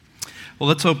Well,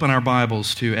 let's open our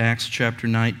Bibles to Acts chapter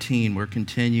 19. We're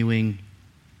continuing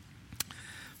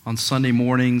on Sunday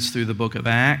mornings through the book of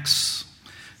Acts.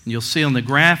 And you'll see on the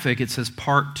graphic it says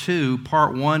Part 2.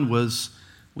 Part 1 was,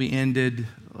 we ended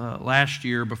last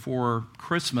year before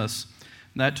Christmas.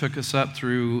 And that took us up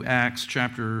through Acts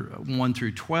chapter 1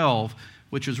 through 12,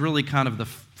 which is really kind of the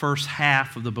first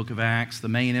half of the book of Acts. The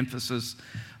main emphasis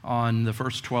on the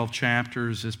first 12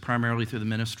 chapters is primarily through the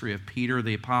ministry of Peter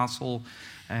the apostle,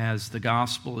 as the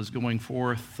gospel is going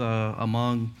forth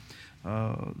among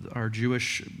our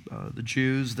the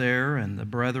Jews there and the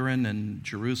brethren in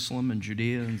Jerusalem and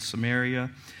Judea and Samaria.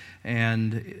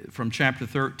 And from chapter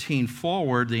 13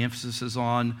 forward, the emphasis is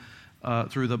on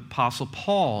through the apostle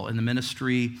Paul and the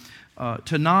ministry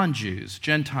to non-Jews,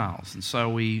 Gentiles. And so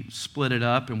we split it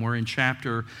up, and we're in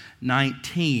chapter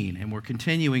 19, and we're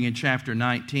continuing in chapter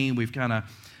 19. We've kind of,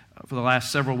 for the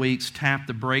last several weeks, tapped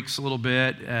the brakes a little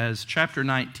bit, as chapter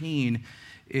 19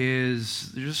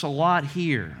 there's just a lot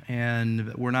here,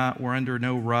 and we're under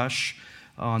no rush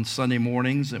on Sunday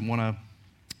mornings, and want to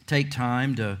take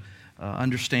time to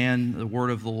understand the word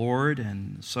of the Lord.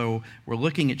 And so we're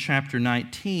looking at chapter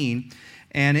 19.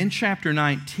 And in chapter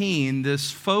 19,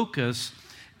 this focus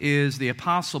is the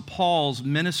Apostle Paul's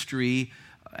ministry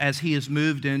as he has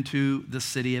moved into the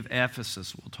city of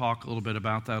Ephesus. We'll talk a little bit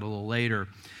about that a little later.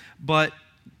 But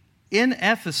in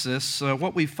Ephesus,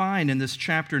 what we find in this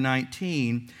chapter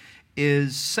 19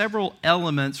 is several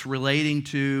elements relating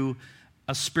to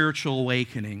a spiritual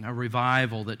awakening, a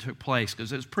revival that took place,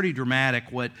 because it's pretty dramatic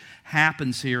what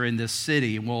happens here in this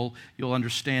city. And you'll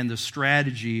understand the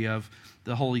strategy of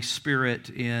the Holy Spirit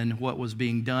in what was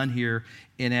being done here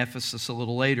in Ephesus a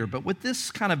little later. But with this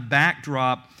kind of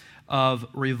backdrop of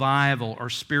revival or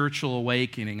spiritual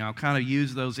awakening, I'll kind of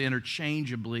use those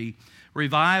interchangeably.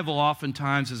 Revival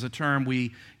oftentimes is a term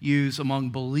we use among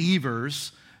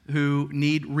believers who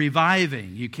need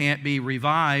reviving. You can't be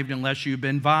revived unless you've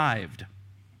been vived.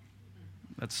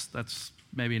 That's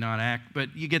maybe not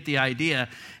but you get the idea.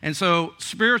 And so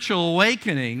spiritual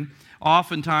awakening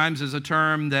oftentimes is a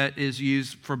term that is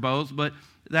used for both, but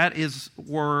that is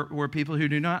where people who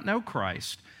do not know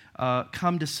Christ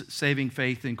come to saving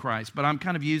faith in Christ. But I'm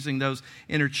kind of using those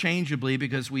interchangeably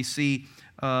because we see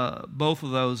both of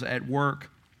those at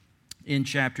work in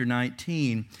chapter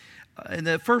 19. In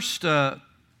the first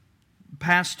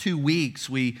past 2 weeks,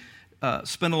 we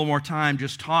spent a little more time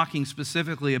just talking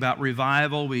specifically about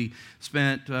revival. We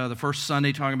spent the first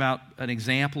Sunday talking about an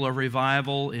example of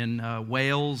revival in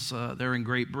Wales, there in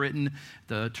Great Britain,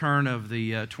 the turn of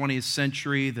the 20th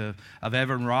century, of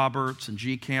Evan Roberts and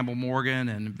G. Campbell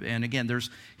Morgan. And again,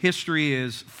 history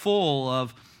is full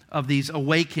of these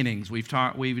awakenings.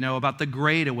 We know about the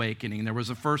Great Awakening. There was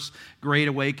a first Great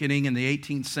Awakening in the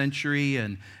 18th century,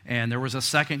 and there was a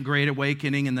second Great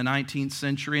Awakening in the 19th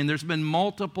century, and there's been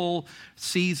multiple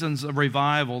seasons of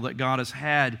revival that God has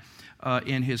had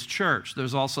in His church.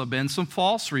 There's also been some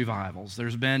false revivals.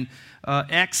 There's been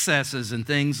excesses and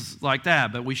things like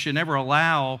that, but we should never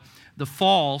allow the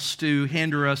false to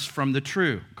hinder us from the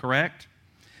true, correct?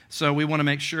 So we want to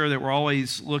make sure that we're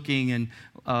always looking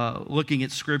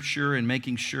at Scripture and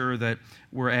making sure that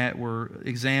we're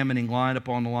examining line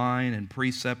upon line and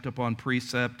precept upon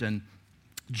precept and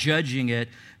judging it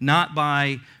not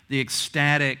by the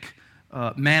ecstatic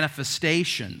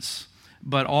manifestations,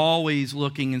 but always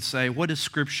looking and say, what does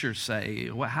Scripture say?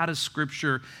 How does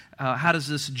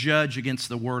this judge against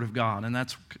the Word of God? And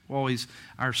that's always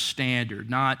our standard,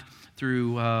 not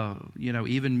through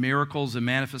even miracles and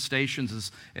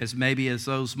manifestations as maybe as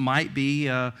those might be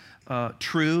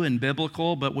true and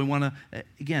biblical, but we want to,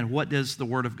 again, what does the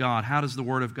Word of God, how does the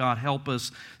Word of God help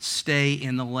us stay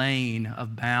in the lane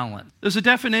of balance? There's a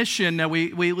definition that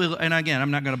and again,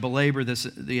 I'm not going to belabor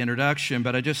the introduction,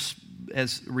 but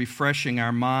as refreshing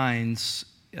our minds,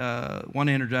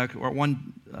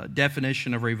 one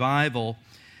definition of revival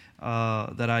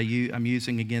that I'm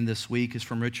using again this week is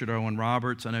from Richard Owen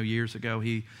Roberts. I know years ago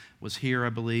he was here, I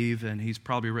believe, and he's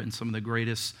probably written some of the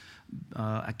greatest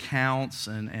accounts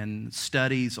and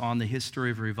studies on the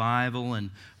history of revival and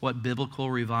what biblical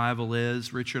revival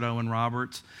is, Richard Owen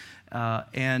Roberts.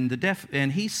 And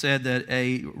he said that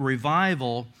a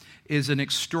revival is an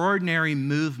extraordinary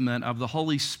movement of the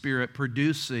Holy Spirit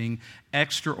producing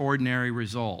extraordinary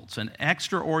results. An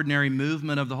extraordinary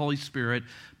movement of the Holy Spirit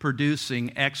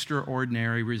producing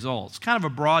extraordinary results. Kind of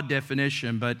a broad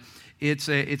definition, but it's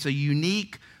a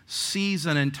unique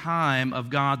season and time of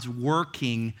God's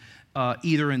working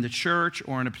either in the church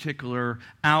or in a particular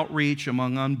outreach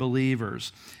among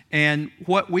unbelievers. And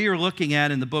what we are looking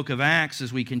at in the book of Acts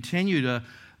as we continue to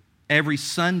every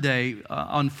Sunday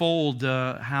unfold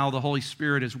how the Holy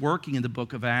Spirit is working in the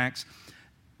book of Acts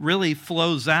really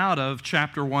flows out of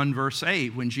chapter 1, verse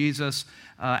 8, when Jesus,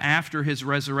 after his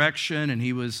resurrection and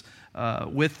he was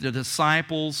with the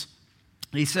disciples,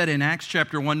 he said in Acts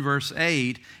chapter 1, verse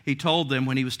 8, he told them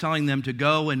when he was telling them to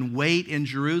go and wait in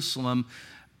Jerusalem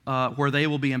where they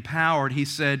will be empowered, he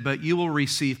said, "But you will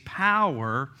receive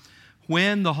power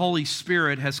when the Holy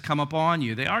Spirit has come upon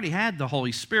you." They already had the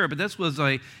Holy Spirit, but this was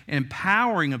an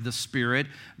empowering of the Spirit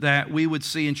that we would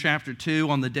see in chapter 2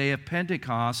 on the day of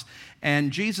Pentecost.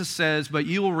 And Jesus says, "But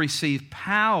you will receive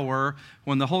power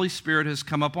when the Holy Spirit has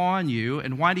come upon you."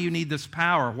 And why do you need this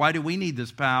power? Why do we need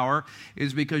this power?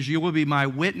 Is because you will be my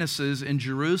witnesses in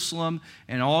Jerusalem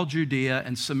and all Judea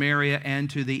and Samaria and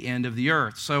to the end of the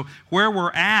earth. So where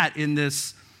we're at in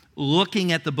this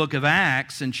looking at the book of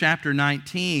Acts in chapter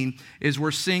 19 is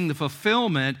we're seeing the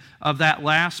fulfillment of that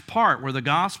last part where the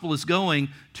gospel is going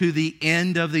to the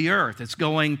end of the earth. It's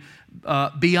going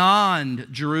beyond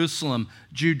Jerusalem,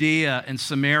 Judea, and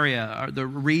Samaria, the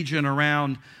region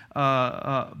around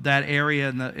that area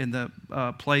in the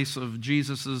place of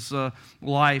Jesus'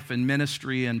 life and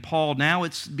ministry and Paul. Now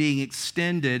it's being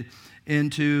extended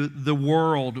into the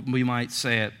world, we might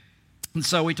say it. And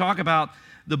so we talk about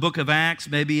the book of Acts.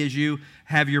 Maybe as you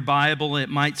have your Bible, it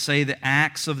might say the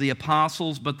Acts of the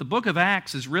Apostles, but the book of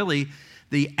Acts is really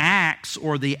the acts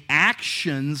or the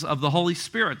actions of the Holy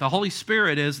Spirit. The Holy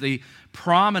Spirit is the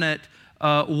prominent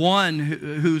one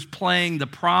who's playing the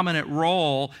prominent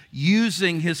role,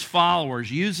 using his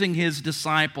followers, using his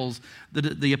disciples,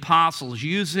 the apostles,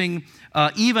 using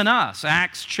even us.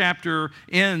 Acts chapter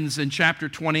ends in chapter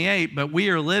 28, but we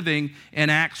are living in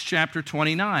Acts chapter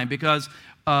 29 because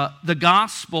the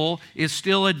gospel is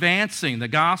still advancing. The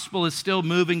gospel is still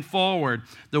moving forward.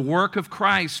 The work of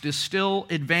Christ is still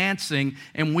advancing,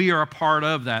 and we are a part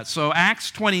of that. So Acts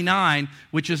 29,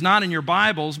 which is not in your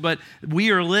Bibles, but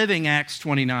we are living Acts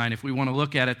 29, if we want to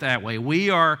look at it that way. We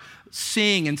are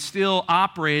seeing and still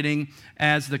operating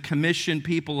as the commissioned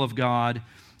people of God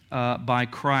by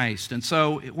Christ. And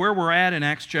so where we're at in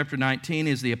Acts chapter 19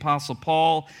 is the Apostle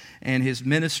Paul and his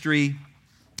ministry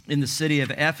in the city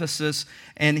of Ephesus.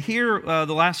 And here,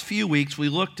 the last few weeks,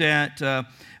 we've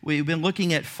been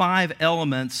looking at 5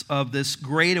 elements of this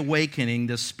great awakening,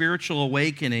 this spiritual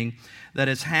awakening that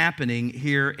is happening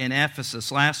here in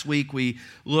Ephesus. Last week, we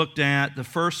looked at the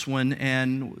first one,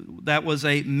 and that was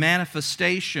a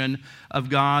manifestation of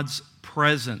God's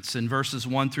presence in verses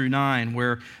 1 through 9,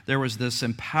 where there was this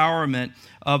empowerment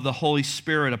of the Holy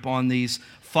Spirit upon these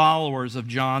followers of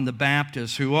John the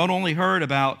Baptist, who not only heard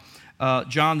about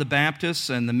John the Baptist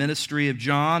and the ministry of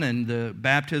John and the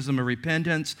baptism of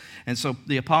repentance. And so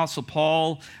the Apostle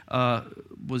Paul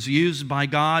was used by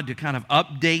God to kind of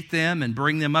update them and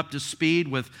bring them up to speed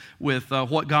with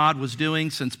what God was doing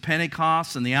since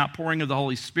Pentecost and the outpouring of the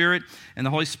Holy Spirit. And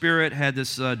the Holy Spirit had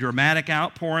this dramatic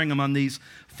outpouring among these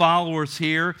followers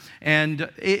here. And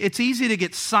it's easy to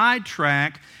get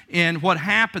sidetracked in what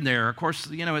happened there. Of course,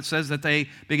 it says that they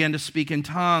began to speak in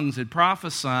tongues and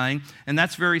prophesying, and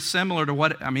that's very similar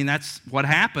to that's what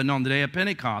happened on the day of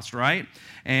Pentecost, right?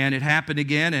 And it happened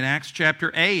again in Acts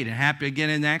chapter 8. It happened again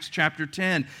in Acts chapter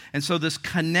 10. And so this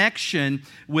connection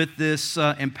with this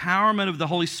empowerment of the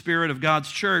Holy Spirit of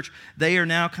God's church, they are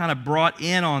now kind of brought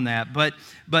in on that. But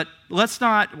let's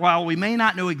not, while we may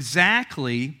not know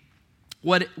exactly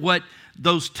what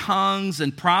those tongues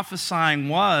and prophesying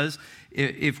was,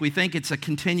 if we think it's a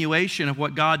continuation of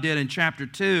what God did in chapter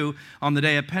 2 on the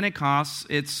day of Pentecost,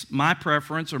 it's my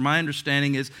preference or my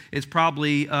understanding is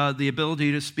probably the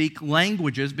ability to speak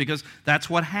languages, because that's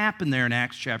what happened there in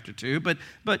Acts chapter 2. But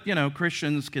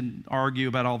Christians can argue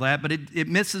about all that, but it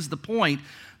misses the point.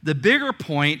 The bigger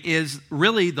point is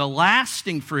really the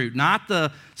lasting fruit, not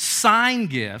the sign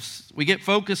gifts. We get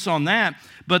focused on that,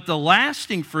 but the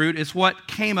lasting fruit is what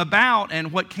came about,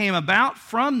 and what came about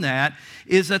from that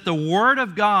is that the Word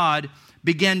of God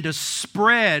began to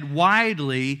spread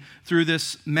widely through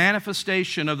this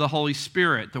manifestation of the Holy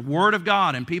Spirit. The Word of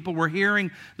God, and people were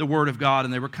hearing the Word of God,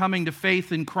 and they were coming to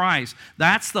faith in Christ.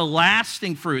 That's the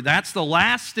lasting fruit. That's the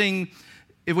lasting,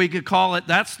 if we could call it,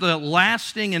 that's the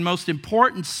lasting and most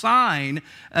important sign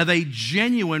of a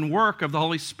genuine work of the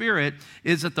Holy Spirit,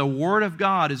 is that the Word of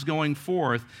God is going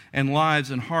forth and lives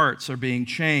and hearts are being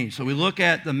changed. So we look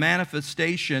at the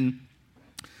manifestation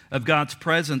of God's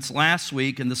presence last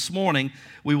week, and this morning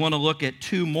we want to look at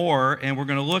 2 more, and we're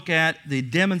going to look at the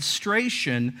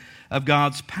demonstration of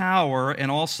God's power and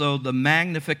also the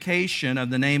magnification of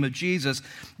the name of Jesus.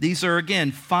 These are,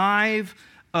 again, 5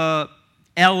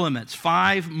 elements,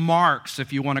 5 marks,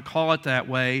 if you want to call it that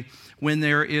way, when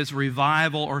there is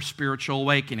revival or spiritual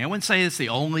awakening. I wouldn't say it's the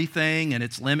only thing and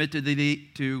it's limited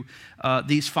to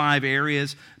these 5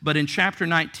 areas, but in chapter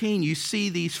 19, you see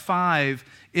these 5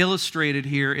 illustrated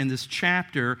here in this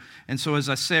chapter. And so, as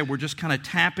I said, we're just kind of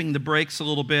tapping the brakes a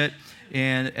little bit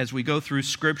and as we go through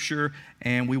Scripture,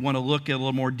 and we want to look at a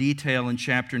little more detail in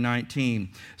chapter 19.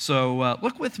 So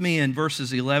look with me in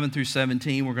verses 11 through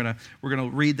 17. We're gonna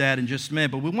read that in just a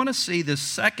minute. But we want to see the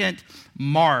second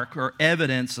mark or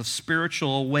evidence of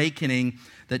spiritual awakening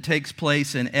that takes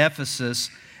place in Ephesus.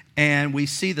 And we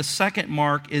see the second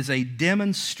mark is a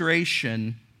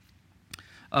demonstration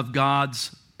of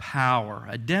God's power.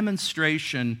 A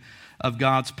demonstration of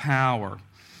God's power.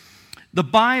 The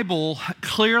Bible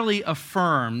clearly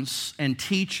affirms and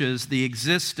teaches the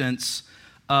existence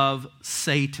of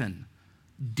Satan,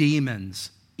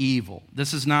 demons, evil.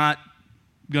 This is not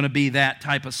going to be that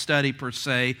type of study per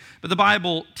se, but the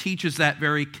Bible teaches that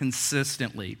very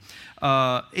consistently.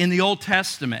 In the Old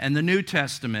Testament and the New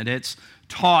Testament, it's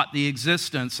taught the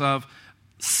existence of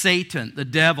Satan, the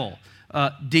devil,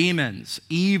 demons,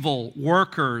 evil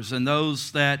workers, and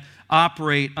those that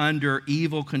operate under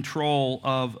evil control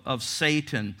of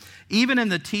Satan. Even in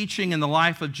the teaching and the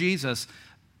life of Jesus,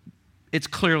 it's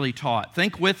clearly taught.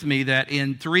 Think with me that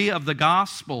in 3 of the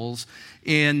Gospels,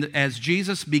 as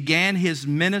Jesus began his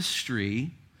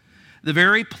ministry, the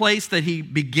very place that he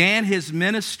began his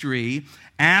ministry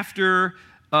after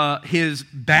his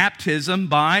baptism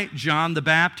by John the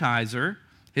Baptizer,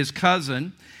 his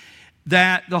cousin,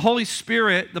 that the Holy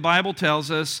Spirit, the Bible tells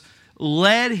us,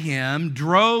 led him,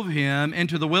 drove him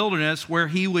into the wilderness where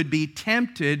he would be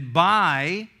tempted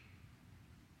by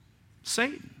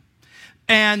Satan.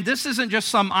 And this isn't just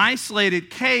some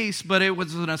isolated case, but it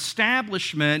was an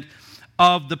establishment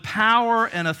of the power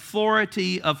and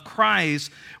authority of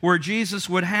Christ, where Jesus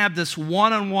would have this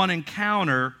one-on-one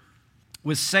encounter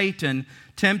with Satan,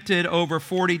 tempted over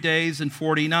 40 days and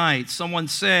 40 nights. Someone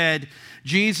said,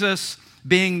 Jesus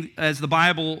being, as the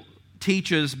Bible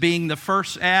teaches, being the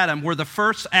first Adam, where the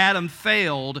first Adam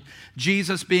failed,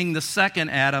 Jesus being the second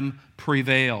Adam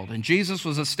prevailed. And Jesus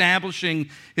was establishing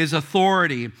his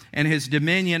authority and his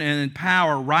dominion and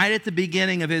power right at the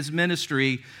beginning of his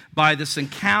ministry by this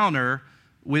encounter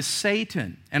with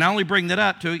Satan. And I only bring that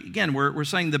up to, again, we're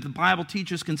saying that the Bible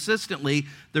teaches consistently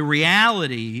the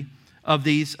reality of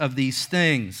these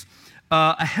things.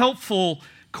 A helpful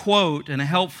quote and a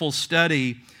helpful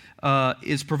study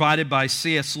is provided by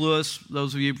C.S. Lewis.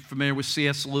 Those of you familiar with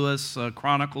C.S. Lewis,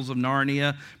 Chronicles of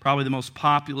Narnia, probably the most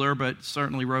popular, but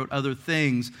certainly wrote other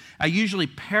things. I usually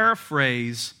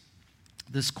paraphrase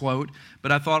this quote,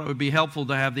 but I thought it would be helpful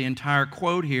to have the entire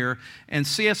quote here. And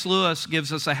C.S. Lewis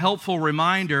gives us a helpful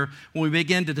reminder when we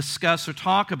begin to discuss or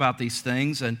talk about these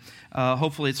things, and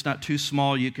hopefully it's not too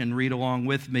small. You can read along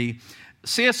with me.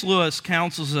 C.S. Lewis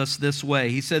counsels us this way.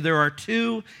 He said, there are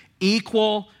 2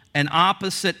 equal and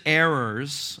opposite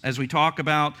errors as we talk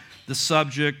about the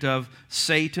subject of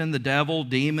Satan, the devil,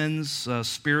 demons,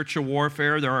 spiritual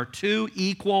warfare. There are 2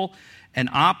 equal and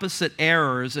opposite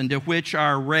errors into which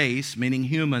our race, meaning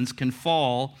humans, can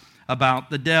fall about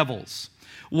the devils.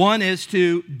 One is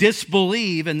to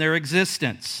disbelieve in their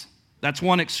existence. That's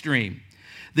one extreme.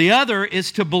 The other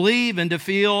is to believe and to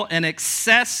feel an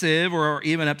excessive or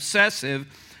even obsessive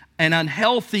and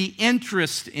unhealthy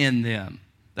interest in them.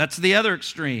 That's the other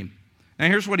extreme. Now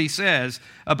here's what he says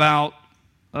about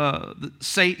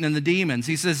Satan and the demons.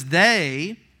 He says,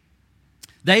 they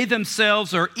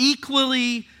themselves are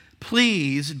equally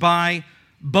pleased by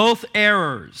both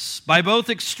errors, by both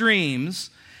extremes,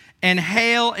 and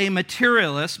hail a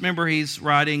materialist. Remember, he's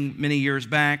writing many years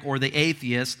back, or the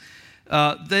atheist.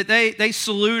 They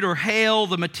salute or hail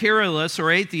the materialist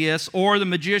or atheist or the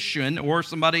magician or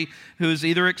somebody who's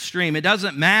either extreme. It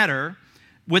doesn't matter,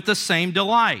 with the same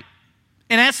delight.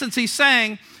 In essence, he's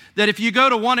saying that if you go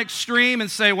to one extreme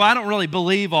and say, well, I don't really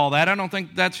believe all that, I don't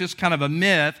think that's just kind of a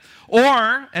myth,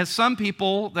 or as some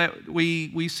people that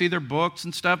we see their books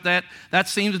and stuff, that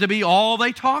seems to be all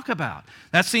they talk about.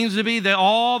 That seems to be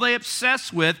all they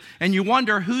obsess with, and you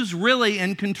wonder who's really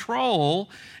in control.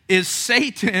 Is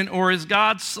Satan or is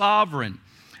God sovereign?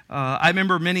 I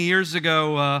remember many years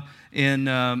ago in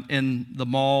the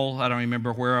mall, I don't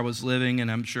remember where I was living,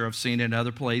 and I'm sure I've seen it in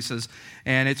other places,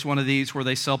 and it's one of these where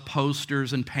they sell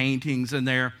posters and paintings in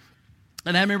there.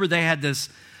 And I remember they had this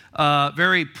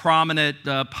very prominent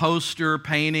poster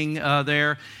painting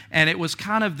there, and it was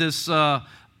kind of this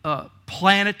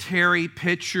planetary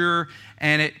picture,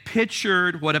 and it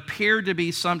pictured what appeared to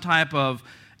be some type of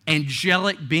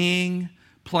angelic being,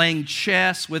 playing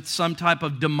chess with some type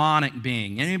of demonic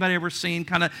being. Anybody ever seen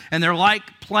and they're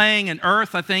like playing, and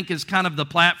Earth, I think, is kind of the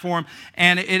platform,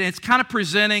 and it's kind of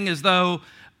presenting as though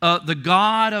the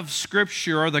God of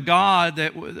Scripture, or the God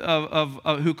that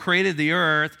who created the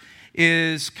earth,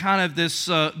 is kind of this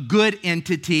good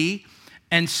entity,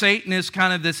 and Satan is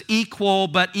kind of this equal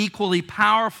but equally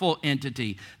powerful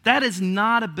entity. That is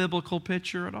not a biblical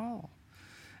picture at all.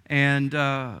 And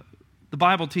the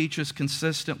Bible teaches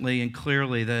consistently and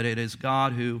clearly that it is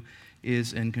God who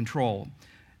is in control.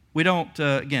 We don't,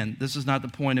 again, this is not the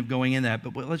point of going in that,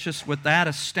 but let's just, with that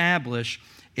established,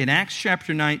 in Acts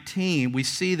chapter 19, we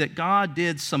see that God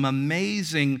did some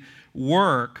amazing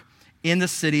work in the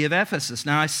city of Ephesus.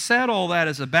 Now, I said all that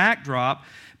as a backdrop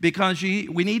because we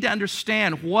need to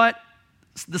understand what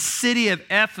the city of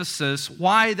Ephesus,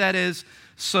 why that is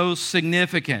so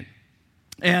significant.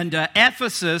 And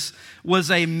Ephesus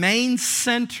was a main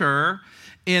center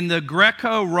in the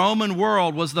Greco-Roman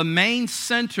world, was the main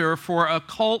center for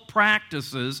occult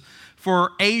practices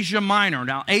for Asia Minor.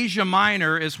 Now, Asia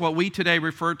Minor is what we today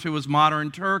refer to as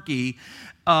modern Turkey,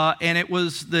 and it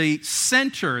was the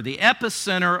center, the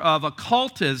epicenter of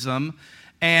occultism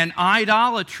and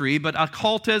idolatry, but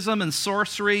occultism and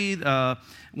sorcery.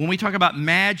 When we talk about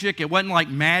magic, it wasn't like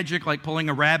magic, like pulling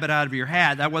a rabbit out of your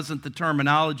hat. That wasn't the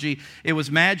terminology. It was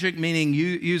magic meaning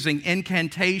using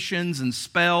incantations and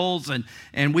spells,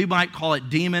 and we might call it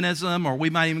demonism, or we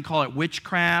might even call it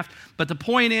witchcraft. But the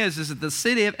point is that the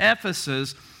city of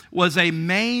Ephesus was a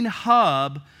main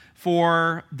hub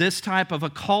for this type of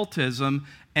occultism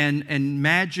and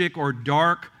magic or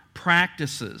dark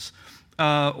practices.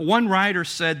 One writer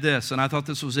said this, and I thought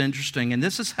this was interesting, and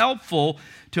this is helpful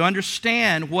to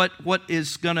understand what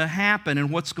is going to happen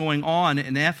and what's going on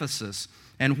in Ephesus,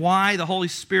 and why the Holy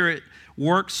Spirit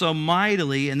worked so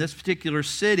mightily in this particular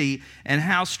city, and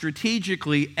how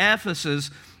strategically Ephesus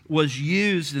was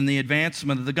used in the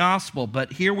advancement of the gospel.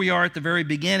 But here we are at the very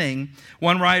beginning.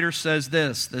 One writer says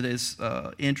this that is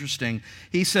interesting.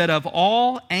 He said, of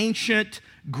all ancient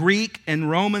Greek and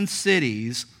Roman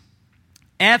cities,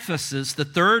 Ephesus, the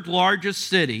third largest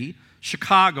city,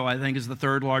 Chicago, I think, is the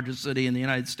third largest city in the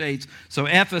United States. So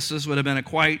Ephesus would have been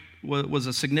was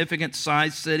a significant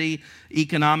size city,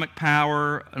 economic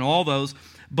power, and all those.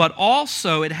 But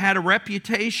also it had a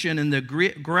reputation in the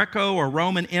Greco or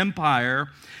Roman Empire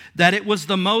that it was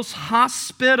the most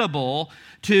hospitable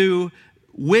to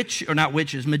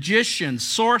magicians,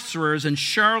 sorcerers, and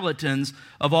charlatans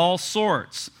of all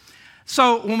sorts.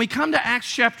 So when we come to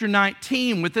Acts chapter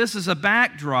 19, with this as a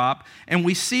backdrop, and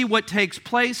we see what takes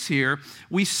place here,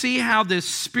 we see how this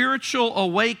spiritual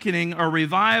awakening or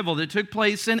revival that took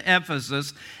place in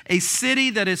Ephesus, a city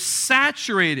that is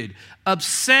saturated,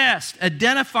 obsessed,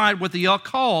 identified with the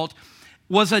occult,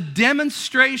 was a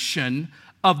demonstration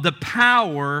of the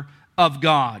power of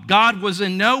God. God was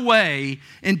in no way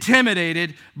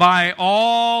intimidated by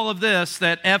all of this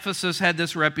that Ephesus had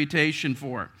this reputation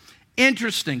for.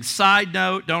 Interesting side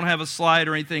note, don't have a slide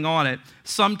or anything on it.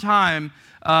 Sometime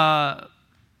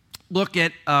look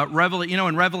at in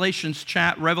Revelation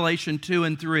 2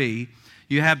 and 3,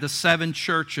 you have the 7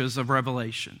 churches of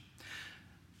Revelation.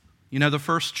 You know the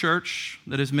first church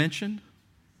that is mentioned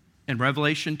in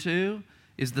Revelation 2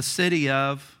 is the city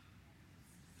of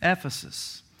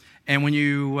Ephesus. And when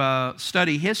you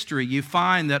study history, you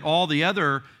find that all the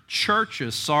other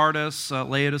churches, Sardis,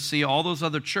 Laodicea, all those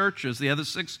other churches, the other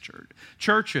 6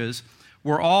 churches,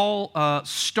 were all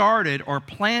started or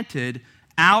planted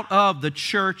out of the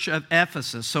church of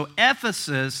Ephesus. So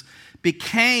Ephesus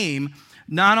became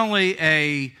not only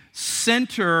a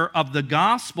center of the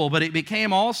gospel, but it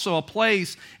became also a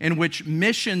place in which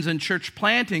missions and church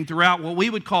planting throughout what we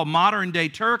would call modern-day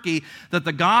Turkey, that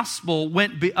the gospel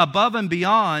went above and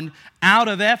beyond out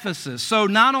of Ephesus. So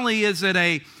not only is it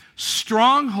a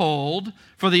stronghold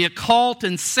for the occult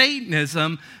and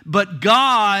Satanism, but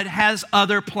God has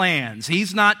other plans.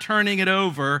 He's not turning it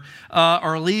over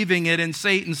or leaving it in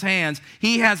Satan's hands.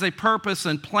 He has a purpose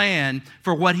and plan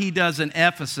for what he does in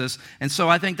Ephesus. And so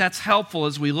I think that's helpful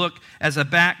as we look as a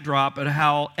backdrop at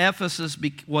how Ephesus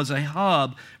was a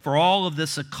hub for all of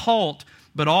this occult,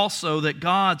 but also that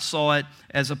God saw it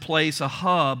as a place, a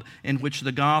hub, in which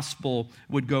the gospel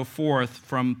would go forth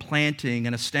from planting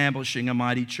and establishing a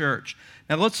mighty church.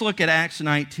 Now let's look at Acts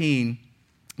 19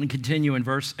 and continue in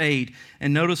verse 8,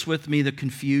 and notice with me the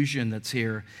confusion that's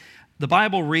here. The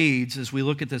Bible reads, as we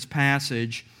look at this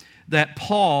passage, that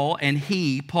Paul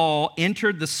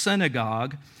entered the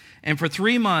synagogue, and for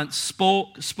 3 months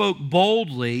spoke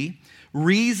boldly,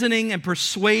 reasoning and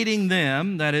persuading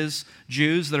them, that is,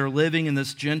 Jews that are living in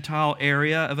this Gentile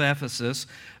area of Ephesus,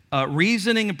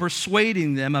 reasoning and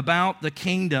persuading them about the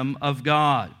kingdom of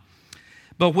God.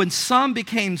 But when some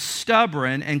became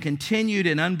stubborn and continued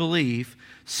in unbelief,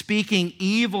 speaking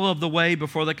evil of the way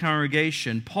before the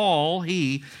congregation, Paul,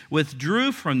 he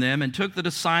withdrew from them and took the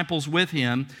disciples with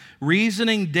him,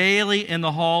 reasoning daily in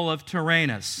the hall of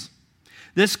Tyrannus.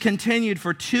 This continued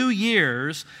for 2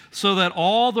 years, so that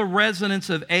all the residents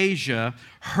of Asia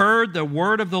heard the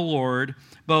word of the Lord,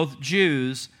 both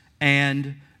Jews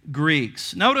and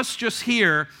Greeks. Notice just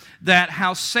here that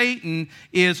how Satan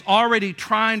is already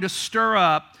trying to stir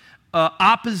up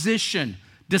opposition,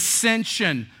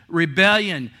 dissension,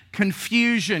 rebellion,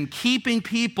 confusion, keeping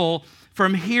people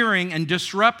from hearing and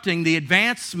disrupting the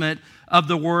advancement of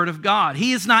the Word of God.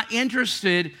 He is not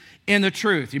interested in the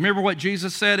truth. You remember what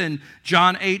Jesus said in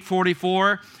John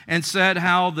 8:44 and said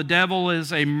how the devil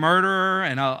is a murderer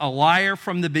and a liar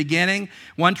from the beginning?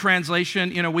 One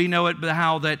translation, we know it, but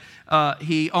how that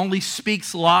he only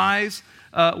speaks lies.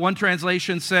 One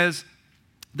translation says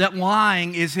that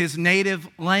lying is his native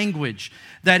language,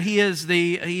 that he is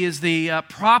the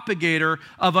propagator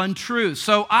of untruth.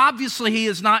 So obviously he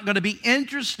is not going to be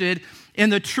interested in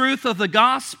the truth of the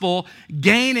gospel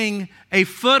gaining a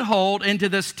foothold into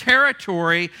this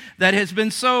territory that has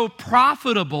been so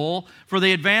profitable for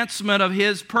the advancement of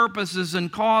his purposes and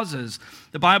causes.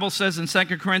 The Bible says in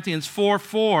 2 Corinthians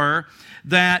 4:4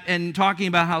 that, in talking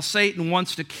about how Satan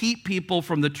wants to keep people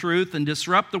from the truth and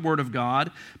disrupt the Word of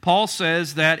God, Paul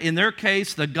says that in their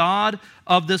case, the God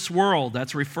of this world,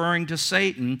 that's referring to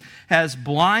Satan, has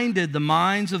blinded the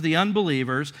minds of the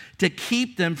unbelievers to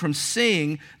keep them from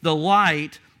seeing the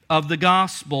light of the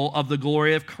gospel of the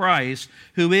glory of Christ,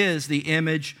 who is the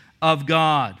image of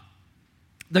God.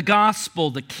 The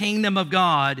gospel, the kingdom of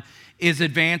God, is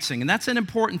advancing, and that's an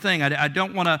important thing. I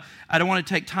don't want to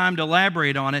take time to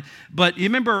elaborate on it, but you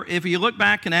remember, if you look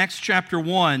back in Acts chapter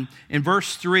 1 in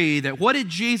verse 3, that what did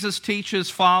Jesus teach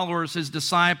his followers, his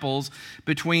disciples,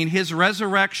 between his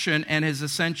resurrection and his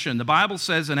ascension? The Bible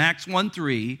says in Acts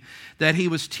 1:3 that he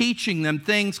was teaching them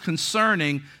things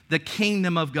concerning the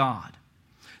kingdom of God.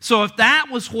 So if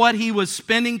that was what he was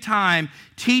spending time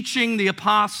teaching the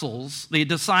apostles, the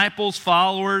disciples,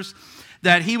 followers,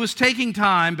 that he was taking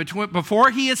time before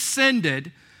he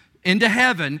ascended into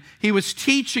heaven, he was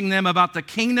teaching them about the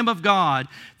kingdom of God.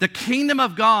 The kingdom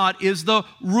of God is the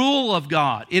rule of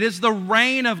God. It is the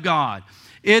reign of God.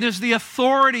 It is the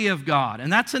authority of God.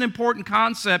 And that's an important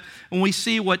concept when we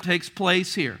see what takes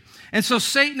place here. And so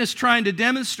Satan is trying to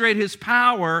demonstrate his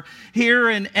power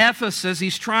here in Ephesus.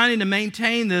 He's trying to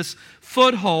maintain this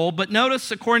foothold. But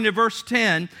notice, according to verse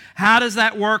 10, how does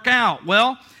that work out?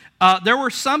 Well, there were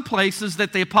some places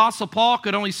that the Apostle Paul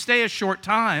could only stay a short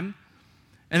time,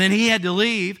 and then he had to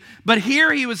leave. But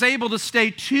here he was able to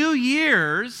stay 2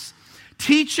 years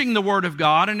teaching the Word of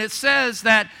God, and it says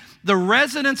that the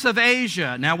residents of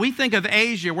Asia, now we think of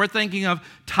Asia, we're thinking of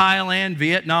Thailand,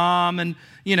 Vietnam, and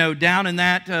down in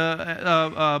that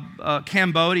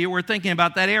Cambodia, we're thinking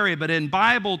about that area. But in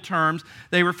Bible terms,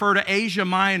 they refer to Asia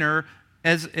Minor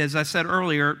as I said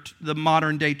earlier, the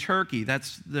modern-day Turkey.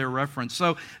 That's their reference.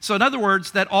 So in other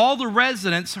words, that all the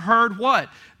residents heard what?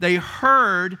 They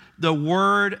heard the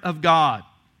Word of God.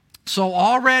 So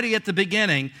already at the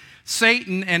beginning,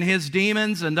 Satan and his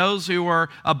demons and those who are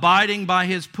abiding by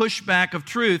his pushback of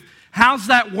truth, how's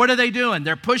that? What are they doing?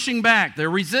 They're pushing back. They're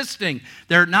resisting.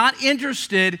 They're not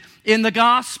interested in the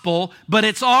gospel, but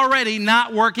it's already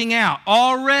not working out.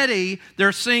 Already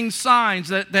they're seeing signs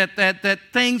that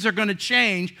things are going to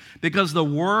change because the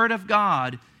Word of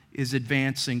God is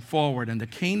advancing forward and the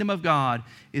kingdom of God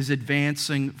is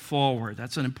advancing forward.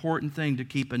 That's an important thing to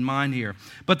keep in mind here.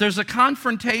 But there's a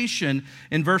confrontation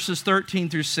in verses 13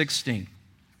 through 16.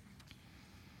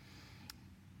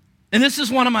 And this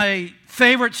is one of my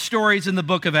favorite stories in the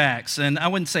book of Acts. And I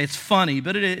wouldn't say it's funny,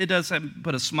 but it does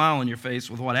put a smile on your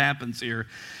face with what happens here.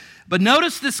 But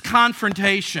notice this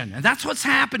confrontation. And that's what's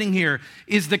happening here,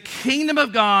 is the kingdom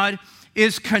of God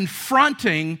is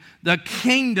confronting the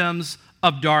kingdoms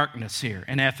of darkness here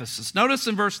in Ephesus. Notice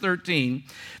in verse 13,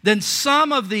 then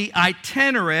some of the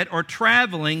itinerant or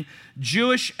traveling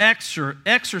Jewish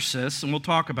exorcists, and we'll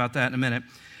talk about that in a minute,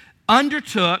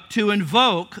 undertook to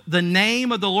invoke the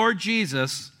name of the Lord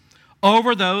Jesus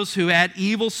over those who had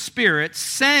evil spirits,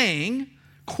 saying,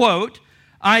 quote,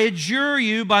 I adjure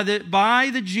you by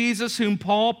the Jesus whom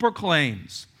Paul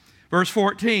proclaims. Verse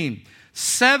 14,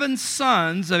 7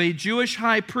 sons of a Jewish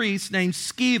high priest named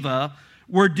Sceva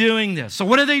were doing this. So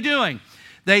what are they doing?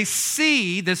 They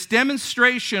see this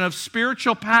demonstration of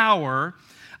spiritual power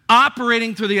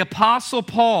operating through the Apostle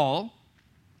Paul.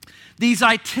 These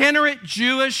itinerant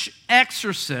Jewish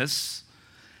exorcists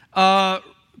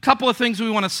couple of things we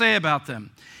want to say about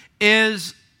them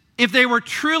is if they were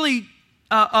truly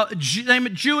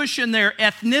Jewish in their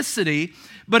ethnicity,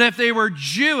 but if they were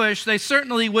Jewish, they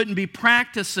certainly wouldn't be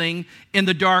practicing in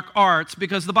the dark arts,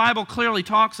 because the Bible clearly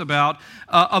talks about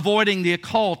avoiding the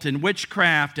occult and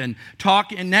witchcraft and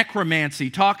necromancy,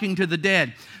 talking to the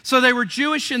dead. So they were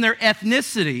Jewish in their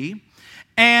ethnicity,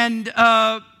 and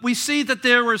we see that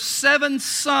there were 7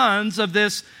 sons of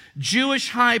this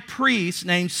Jewish high priest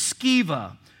named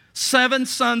Sceva. 7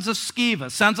 sons of Sceva.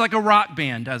 Sounds like a rock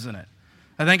band, doesn't it?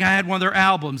 I think I had one of their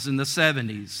albums in the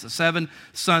 70s, the 7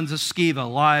 Sons of Sceva,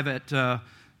 live at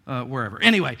wherever.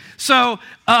 Anyway, so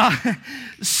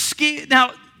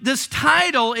now this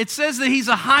title, it says that he's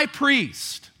a high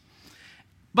priest,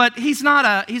 but he's not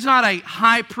a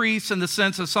high priest in the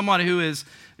sense of someone who is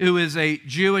a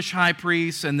Jewish high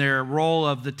priest in their role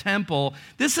of the temple.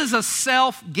 This is a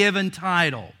self-given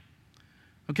title,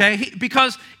 okay?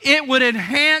 Because it would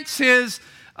enhance his.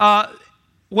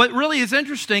 What really is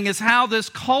interesting is how this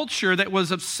culture that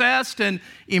was obsessed and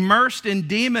immersed in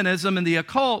demonism and the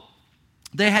occult,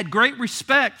 they had great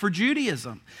respect for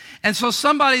Judaism. And so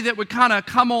somebody that would kind of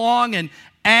come along and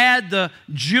add the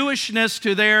Jewishness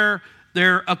to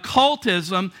their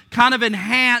occultism kind of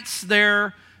enhance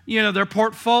their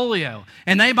portfolio.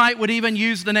 And they would even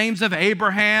use the names of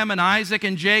Abraham and Isaac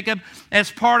and Jacob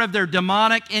as part of their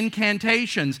demonic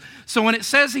incantations. So when it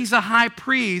says he's a high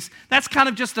priest, that's kind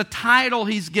of just a title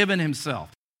he's given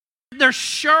himself. They're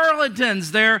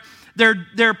charlatans. They're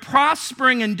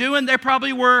prospering and doing. They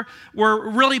probably were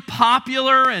really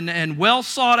popular and well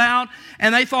sought out.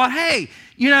 And they thought, hey,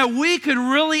 we could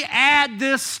really add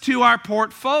this to our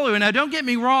portfolio. Now, don't get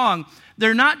me wrong.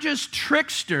 They're not just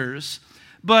tricksters,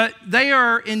 but they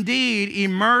are indeed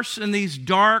immersed in these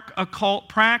dark occult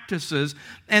practices,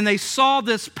 and they saw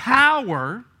this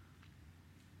power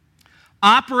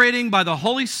operating by the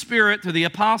Holy Spirit through the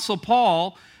Apostle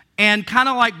Paul, and kind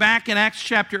of like back in Acts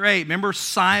chapter 8, remember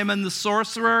Simon the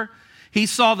sorcerer? He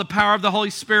saw the power of the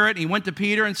Holy Spirit, and he went to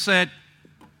Peter and said,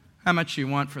 how much do you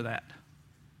want for that?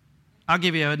 I'll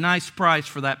give you a nice price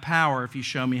for that power if you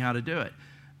show me how to do it.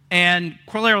 And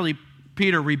clearly,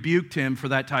 Peter rebuked him for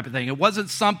that type of thing. It wasn't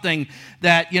something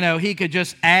that, he could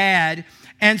just add.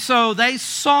 And so they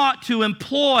sought to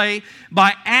employ,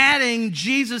 by adding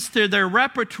Jesus to their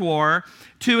repertoire,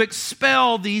 to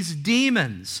expel these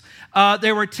demons.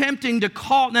 They were attempting to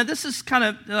call. Now, this is kind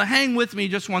of, hang with me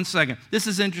just one second. This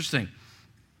is interesting.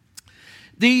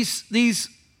 These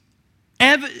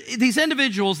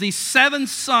individuals, these 7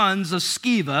 sons of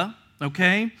Sceva,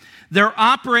 okay, they're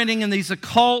operating in these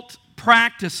occult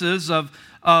practices of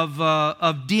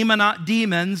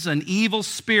demons and evil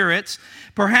spirits,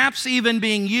 perhaps even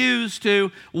being used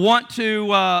to want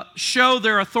to show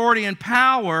their authority and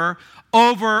power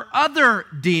over other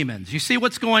demons. You see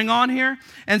what's going on here?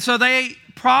 And so they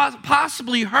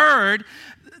possibly heard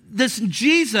this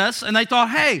Jesus, and they thought,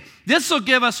 hey, this will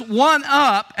give us one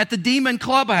up at the demon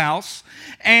clubhouse,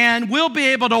 and we'll be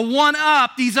able to one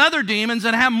up these other demons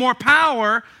and have more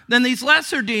power than these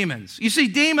lesser demons. You see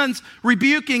demons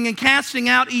rebuking and casting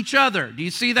out each other. Do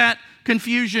you see that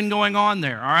confusion going on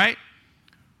there, all right?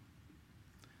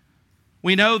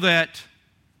 We know that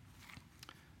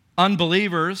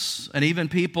unbelievers and even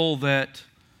people that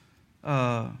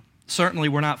certainly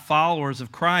were not followers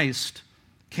of Christ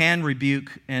can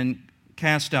rebuke and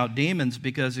cast out demons,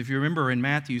 because if you remember in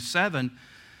Matthew 7,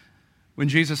 when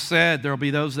Jesus said, there will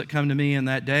be those that come to me in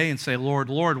that day and say, Lord,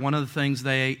 Lord, one of the things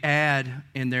they add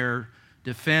in their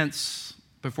defense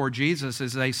before Jesus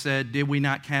is they said, did we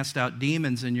not cast out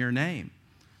demons in your name?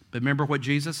 But remember what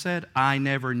Jesus said? I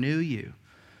never knew you.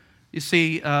 You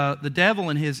see, the devil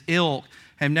and his ilk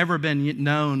have never been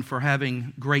known for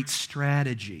having great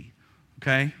strategy.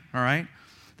 Okay? All right?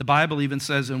 The Bible even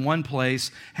says in one place,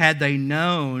 had they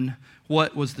known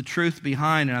what was the truth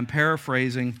behind, and I'm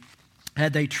paraphrasing,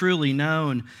 had they truly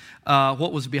known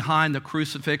what was behind the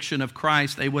crucifixion of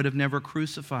Christ, they would have never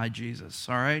crucified Jesus,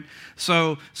 all right?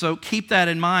 So keep that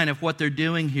in mind of what they're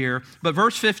doing here. But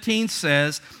verse 15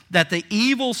 says that the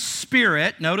evil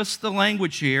spirit, notice the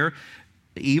language here,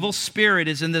 the evil spirit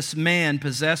is in this man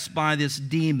possessed by this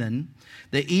demon.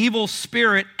 The evil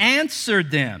spirit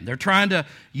answered them. They're trying to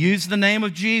use the name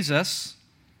of Jesus.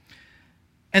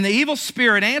 And the evil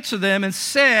spirit answered them and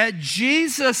said,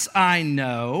 Jesus I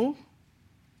know,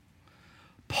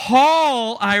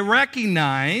 Paul I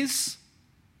recognize,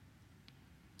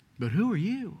 but who are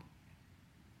you?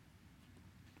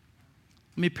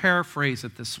 Let me paraphrase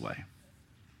it this way.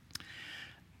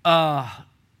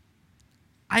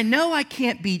 I know I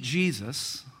can't beat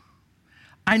Jesus.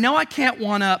 I know I can't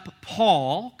one-up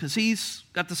Paul because he's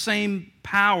got the same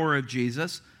power of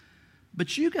Jesus.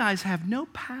 but you guys have no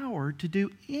power to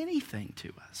do anything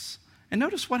to us. And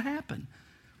notice what happened.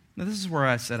 Now, this is where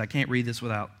I said I can't read this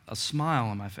without a smile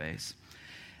on my face.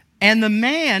 And the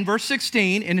man, verse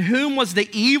 16, in whom was the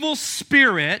evil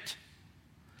spirit,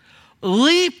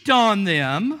 leaped on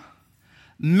them,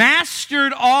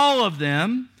 mastered all of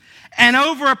them, and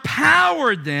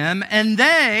overpowered them, and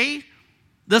they,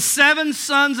 the 7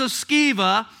 sons of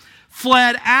Sceva,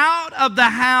 fled out of the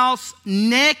house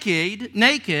naked.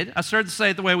 I started to say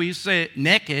it the way we used to say it,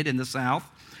 naked in the South.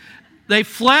 They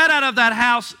fled out of that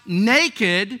house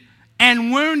naked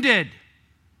and wounded.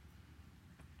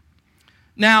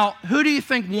 Now, who do you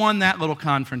think won that little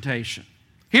confrontation?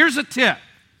 Here's a tip.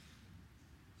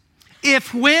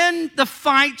 If when the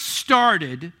fight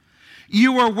started,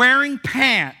 you were wearing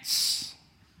pants,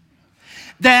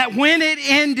 that when it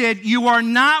ended, you are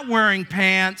not wearing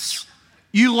pants,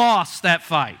 you lost that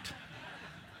fight.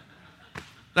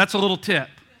 That's a little tip.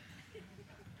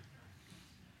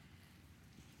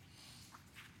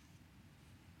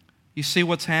 You see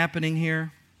what's happening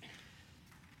here?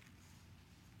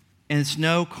 And it's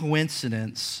no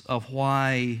coincidence of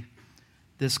why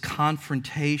this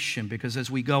confrontation, because as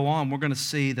we go on, we're going to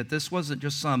see that this wasn't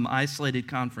just some isolated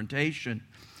confrontation,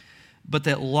 but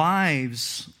that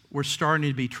lives were starting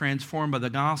to be transformed by the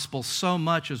gospel so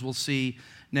much, as we'll see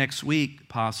next week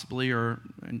possibly, or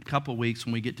in a couple of weeks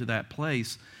when we get to that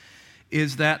place,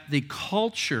 is that the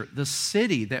culture, the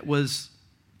city that was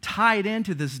tied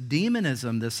into this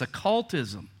demonism, this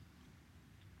occultism,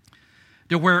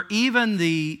 to where even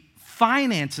the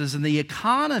finances and the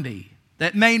economy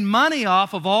that made money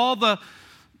off of all the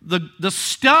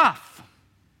stuff,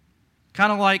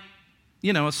 kind of like,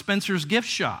 a Spencer's gift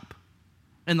shop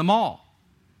in the mall.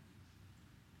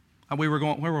 We were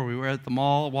going, where were we? We were at the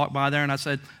mall, walked by there, and I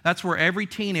said, that's where every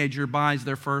teenager buys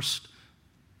their first,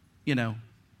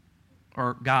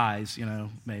 or guys,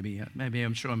 maybe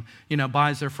I'm sure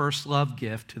buys their first love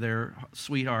gift to their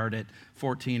sweetheart at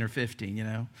 14 or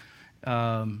 15,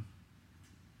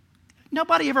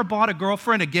 Nobody ever bought a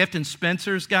girlfriend a gift in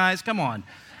Spencer's, guys. Come on.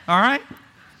 All right?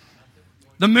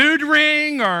 The mood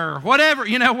ring or whatever,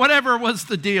 whatever was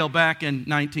the deal back in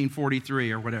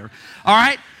 1943 or whatever. All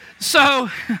right? So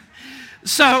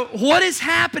what is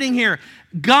happening here?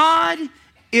 God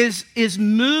is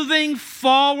moving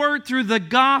forward through the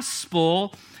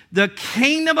gospel, the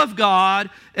kingdom of God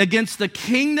against the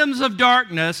kingdoms of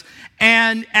darkness.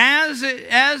 And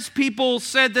as people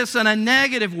said this in a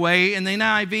negative way in the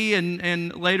NIV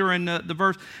and later in the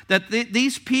verse, that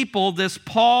these people, this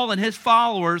Paul and his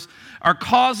followers, are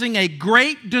causing a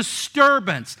great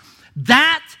disturbance.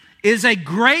 That is a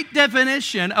great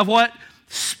definition of what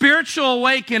spiritual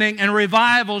awakening and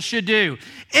revival should do.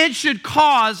 It should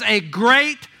cause a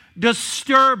great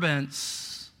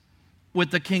disturbance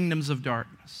with the kingdoms of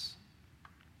darkness.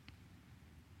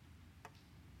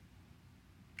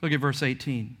 Look at verse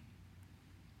 18.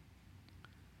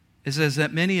 It says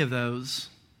that many of those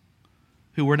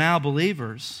who were now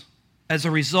believers, as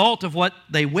a result of what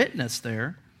they witnessed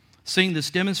there, seeing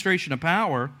this demonstration of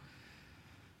power,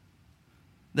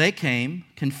 they came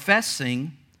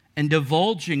confessing and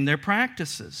divulging their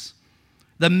practices.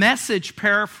 The Message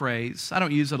paraphrase, I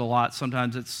don't use it a lot.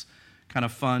 Sometimes it's kind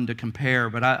of fun to compare,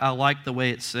 but I like the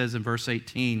way it says in verse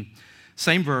 18.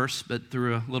 Same verse, but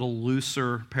through a little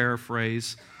looser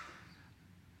paraphrase.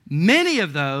 Many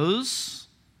of those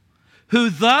who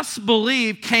thus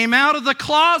believed came out of the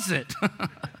closet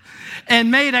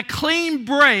and made a clean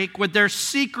break with their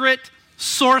secret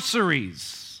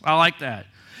sorceries. I like that.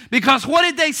 Because what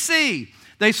did they see?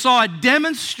 They saw a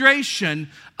demonstration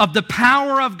of the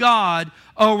power of God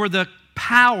over the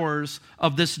powers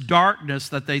of this darkness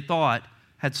that they thought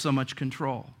had so much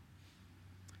control.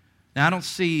 Now, I don't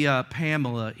see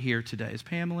Pamela here today. Is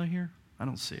Pamela here? I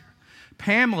don't see her.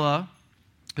 Pamela,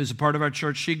 who's a part of our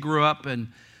church, she grew up and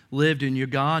lived in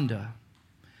Uganda.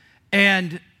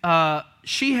 And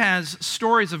she has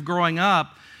stories of growing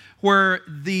up where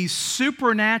these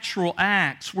supernatural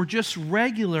acts were just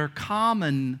regular,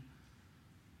 common,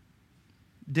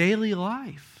 daily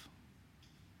life.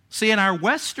 See, in our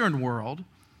Western world,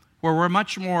 where we're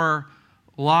much more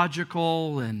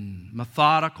logical and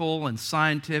methodical and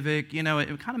scientific, it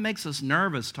kind of makes us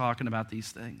nervous talking about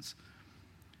these things.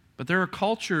 But there are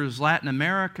cultures, Latin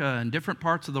America and different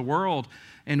parts of the world,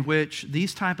 in which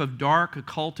these type of dark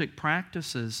occultic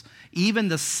practices, even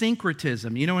the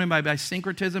syncretism, you know what I mean by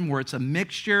syncretism, where it's a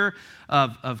mixture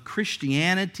of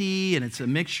Christianity and it's a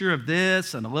mixture of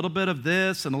this and a little bit of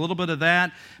this and a little bit of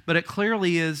that, but it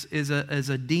clearly is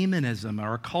a demonism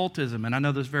or occultism, and I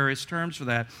know there's various terms for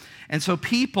that. And so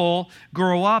people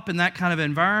grow up in that kind of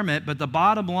environment, but the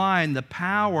bottom line, the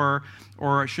power,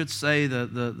 or I should say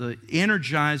the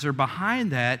energizer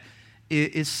behind that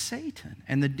is Satan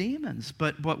and the demons.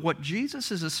 But what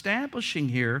Jesus is establishing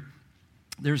here,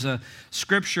 there's a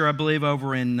scripture, I believe,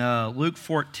 over in Luke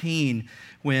 14,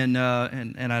 when,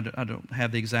 and I don't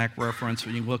have the exact reference,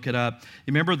 but you can look it up.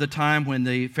 You remember the time when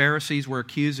the Pharisees were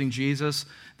accusing Jesus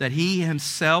that he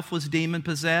himself was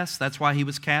demon-possessed? That's why he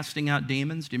was casting out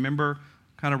demons. Do you remember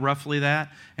kind of roughly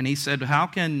that? And he said,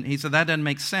 he said, that doesn't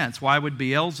make sense. Why would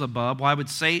Beelzebub, why would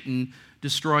Satan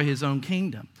destroy his own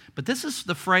kingdom? But this is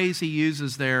the phrase he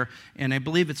uses there, and I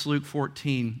believe it's Luke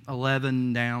 14,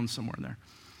 11 down somewhere there.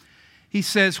 He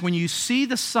says, when you see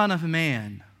the Son of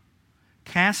Man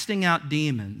casting out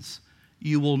demons,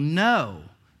 you will know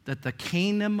that the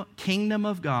kingdom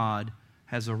of God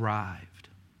has arrived.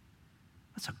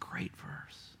 That's a great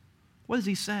verse. What is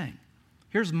he saying?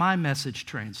 Here's my Message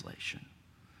translation.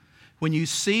 When you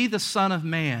see the Son of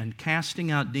Man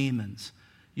casting out demons,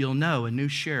 you'll know a new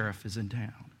sheriff is in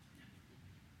town.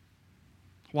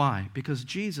 Why? Because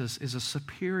Jesus is a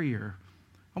superior,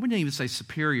 I wouldn't even say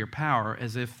superior power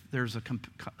as if there's a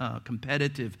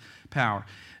competitive power.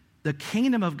 The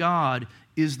kingdom of God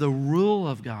is the rule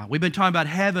of God. We've been talking about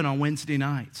heaven on Wednesday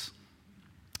nights.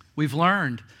 We've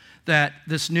learned that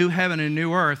this new heaven and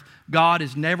new earth, God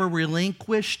has never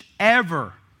relinquished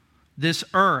ever this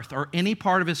earth or any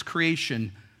part of his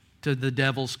creation to the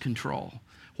devil's control.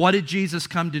 What did Jesus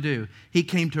come to do? He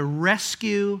came to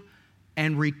rescue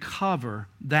and recover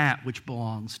that which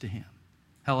belongs to him.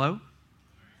 Hello?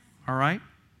 All right?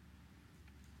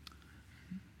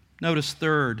 Notice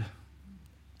third,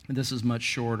 and this is much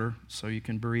shorter, so you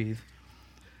can breathe.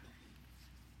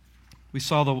 We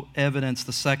saw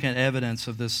the second evidence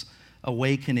of this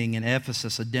awakening in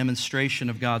Ephesus, a demonstration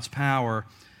of God's power.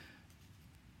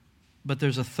 But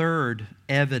there's a third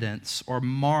evidence or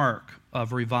mark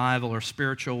of revival or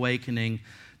spiritual awakening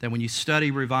that when you study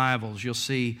revivals, you'll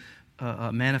see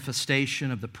a manifestation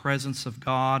of the presence of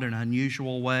God in an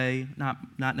unusual way, not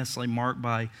necessarily marked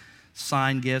by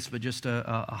sign gifts, but just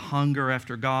a hunger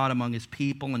after God among his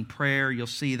people and prayer. You'll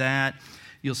see that.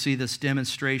 You'll see this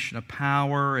demonstration of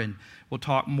power, and we'll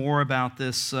talk more about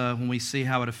this when we see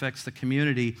how it affects the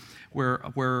community, where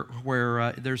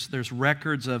there's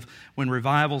records of when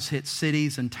revivals hit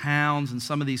cities and towns, and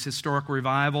some of these historic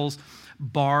revivals,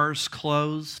 bars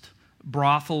closed,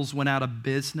 brothels went out of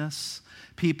business,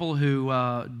 people who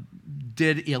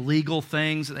did illegal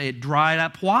things, they had dried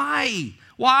up. Why?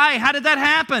 Why? How did that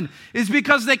happen? It's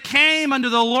because they came under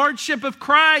the lordship of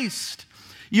Christ.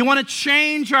 You want to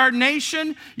change our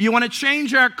nation? You want to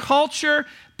change our culture?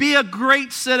 Be a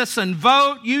great citizen.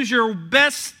 Vote. Use your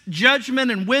best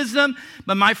judgment and wisdom.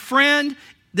 But my friend,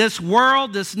 this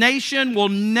world, this nation will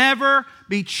never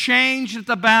be changed at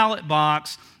the ballot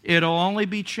box. It'll only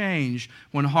be changed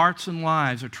when hearts and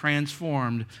lives are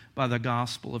transformed by the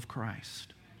gospel of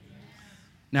Christ.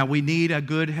 Now, we need a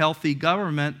good, healthy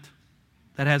government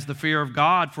that has the fear of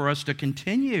God for us to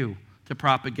continue to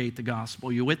propagate the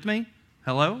gospel. You with me?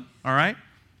 Hello? All right?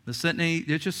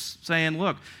 It's just saying,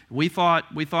 look, we thought,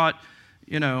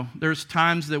 there's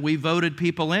times that we voted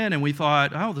people in and we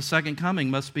thought, oh, the second coming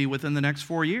must be within the next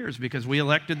 4 years because we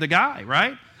elected the guy,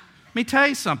 right? Let me tell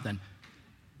you something.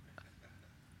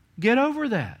 Get over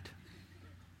that.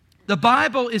 The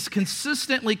Bible is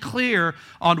consistently clear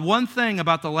on one thing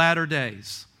about the latter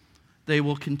days. They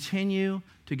will continue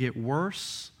to get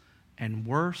worse and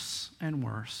worse and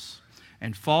worse.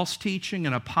 And false teaching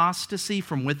and apostasy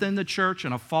from within the church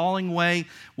in a falling way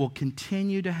will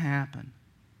continue to happen.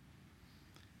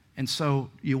 And so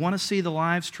you want to see the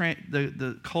lives,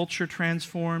 the culture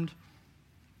transformed?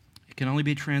 It can only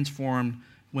be transformed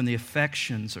when the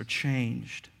affections are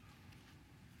changed.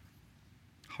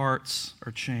 Hearts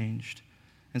are changed.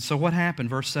 And so what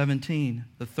happened? Verse 17,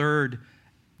 the third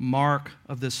mark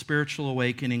of this spiritual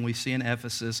awakening we see in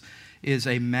Ephesus is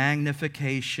a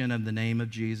magnification of the name of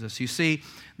Jesus. You see,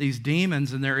 these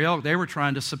demons and their ilk, they were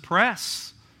trying to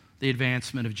suppress the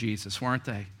advancement of Jesus, weren't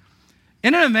they?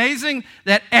 Isn't it amazing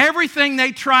that everything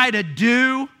they try to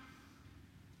do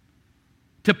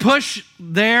to push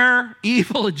their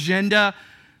evil agenda,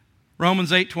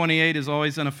 Romans 8:28 is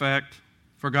always in effect.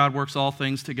 For God works all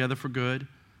things together for good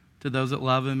to those that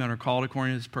love him and are called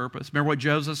according to his purpose. Remember what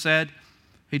Joseph said?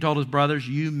 He told his brothers,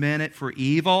 you meant it for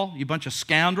evil, you bunch of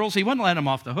scoundrels. He wouldn't let them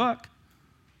off the hook.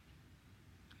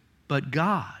 But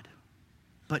God,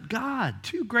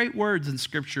 two great words in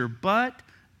Scripture, but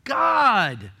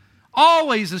God,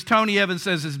 always, as Tony Evans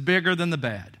says, is bigger than the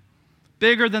bad.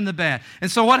 Bigger than the bad.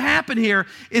 And so what happened here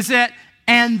is that,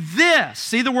 and this,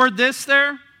 see the word this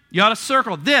there? You ought to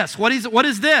circle this. What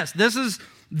is this? This is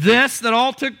this that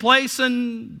all took place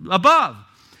and above.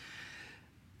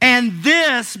 And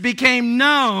this became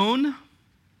known.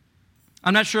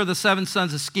 I'm not sure the seven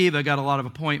sons of Sceva got a lot of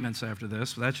appointments after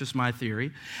this, but that's just my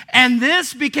theory. And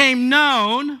this became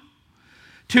known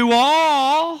to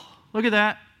all, look at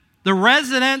that, the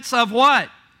residents of what?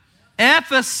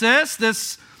 Ephesus,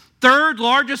 this third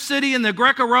largest city in the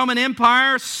Greco-Roman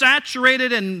Empire,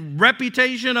 saturated in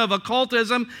reputation of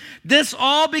occultism. This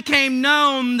all became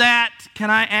known that, can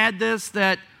I add this,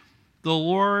 that the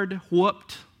Lord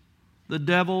whooped the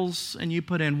devils, and you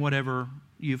put in whatever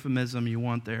euphemism you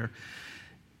want there.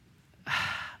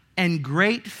 And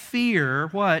great fear,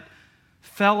 what?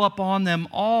 Fell upon them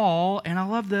all, and I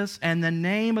love this, and the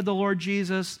name of the Lord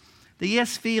Jesus, the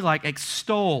ESV like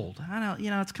extolled. I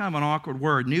know, it's kind of an awkward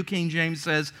word. New King James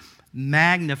says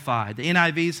magnified. The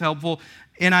NIV is helpful.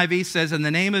 NIV says, and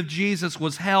the name of Jesus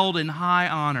was held in high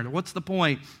honor. What's the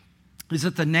point? Is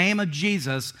that the name of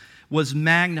Jesus was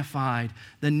magnified.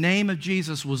 The name of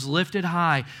Jesus was lifted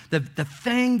high. The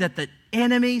thing that the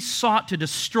enemy sought to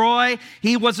destroy,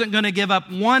 he wasn't going to give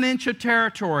up 1 inch of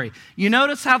territory. You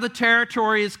notice how the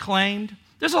territory is claimed?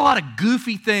 There's a lot of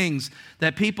goofy things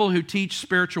that people who teach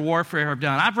spiritual warfare have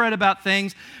done. I've read about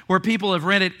things where people have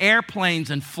rented airplanes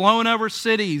and flown over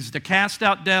cities to cast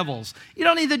out devils. You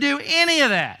don't need to do any of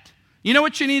that. You know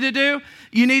what you need to do?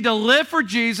 You need to live for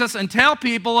Jesus and tell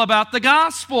people about the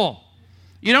gospel.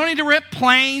 You don't need to rip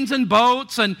planes and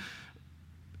boats and,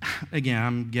 again,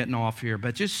 I'm getting off here,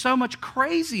 but just so much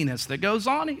craziness that goes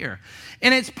on here.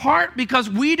 And it's part because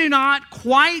we do not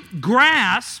quite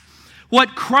grasp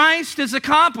what Christ has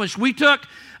accomplished. We took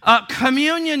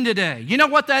communion today. You know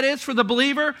what that is for the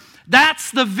believer?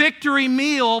 That's the victory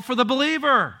meal for the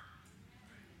believer.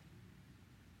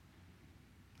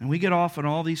 And we get off on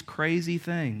all these crazy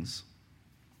things.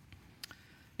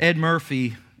 Ed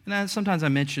Murphy, and sometimes I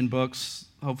mention books,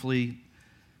 hopefully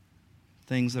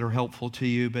things that are helpful to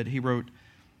you, but he wrote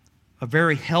a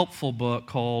very helpful book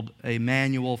called A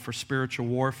Manual for Spiritual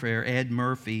Warfare, Ed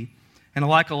Murphy. And I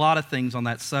like a lot of things on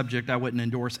that subject. I wouldn't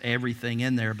endorse everything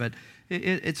in there, but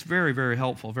it's very, very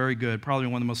helpful, very good. Probably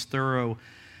one of the most thorough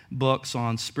books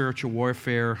on spiritual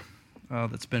warfare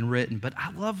that's been written. But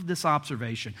I love this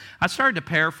observation. I started to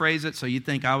paraphrase it so you'd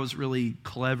think I was really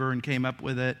clever and came up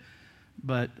with it,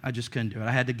 but I just couldn't do it.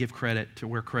 I had to give credit to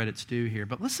where credit's due here.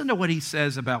 But listen to what he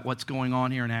says about what's going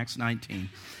on here in Acts 19.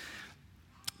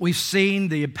 We've seen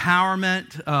the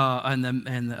empowerment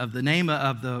of the name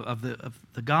of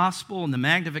the gospel and the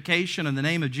magnification of the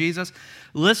name of Jesus.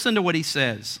 Listen to what he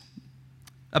says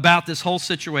about this whole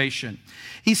situation.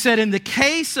 He said, in the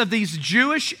case of these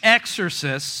Jewish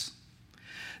exorcists,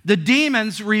 the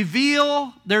demons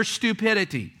reveal their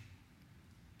stupidity.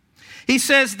 He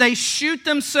says they shoot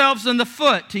themselves in the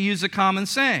foot, to use a common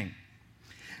saying.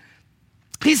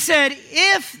 He said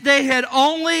if they had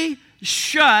only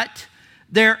shut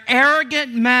their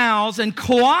arrogant mouths and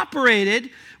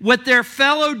cooperated with their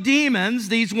fellow demons,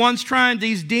 these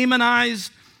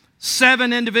demonized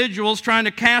 7 individuals trying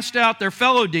to cast out their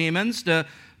fellow demons to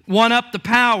one-up the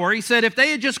power. He said if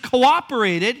they had just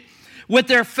cooperated with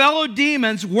their fellow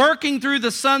demons working through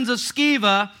the sons of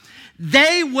Sceva,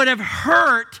 they would have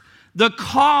hurt the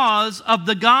cause of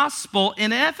the gospel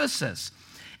in Ephesus.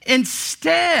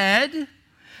 Instead,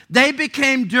 they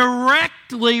became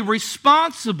directly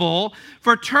responsible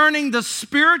for turning the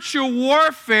spiritual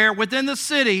warfare within the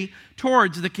city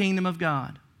towards the kingdom of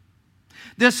God.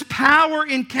 This power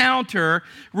encounter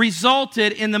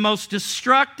resulted in the most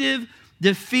destructive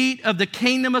defeat of the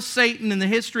kingdom of Satan in the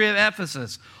history of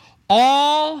Ephesus,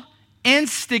 all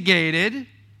instigated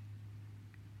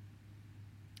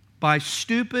by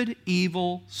stupid,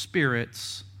 evil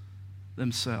spirits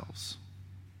themselves.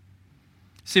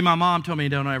 See, my mom told me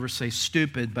don't ever say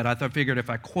stupid, but I figured if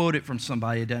I quote it from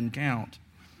somebody, it doesn't count.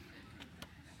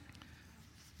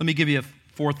 Let me give you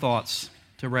 4 thoughts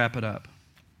to wrap it up.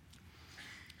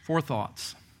 4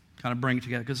 thoughts, kind of bring it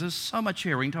together, because there's so much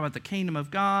here. We can talk about the kingdom of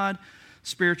God,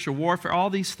 spiritual warfare, all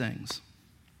these things.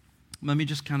 Let me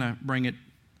just kind of bring it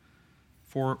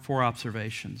 4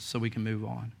 observations so we can move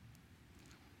on.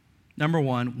 Number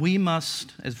 1, we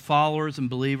must, as followers and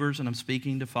believers, and I'm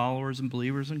speaking to followers and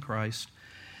believers in Christ,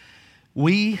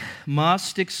 we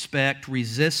must expect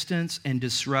resistance and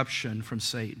disruption from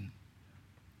Satan.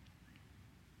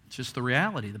 It's just the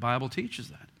reality. The Bible teaches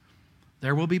that.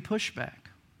 There will be pushback.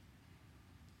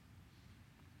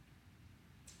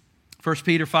 1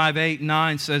 Peter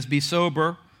 5:8-9 says, be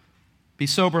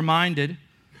sober-minded,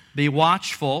 be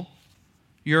watchful.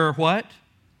 Your what?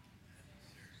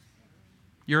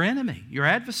 Your enemy, your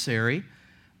adversary.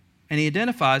 And he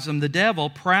identifies them. The devil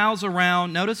prowls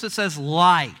around. Notice it says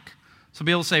like. So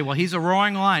people say, well, he's a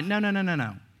roaring lion.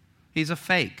 No. He's a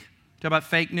fake. Talk about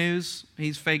fake news?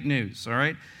 He's fake news, all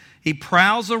right? He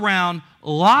prowls around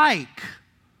like,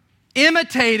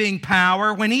 imitating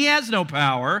power when he has no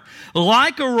power,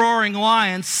 like a roaring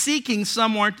lion seeking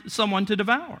someone to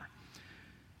devour.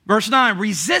 Verse 9,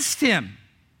 resist him.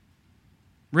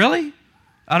 Really?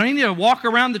 I don't need to walk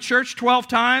around the church 12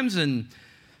 times and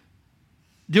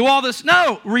do all this.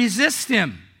 No, resist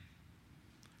him.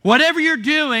 Whatever you're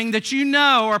doing that you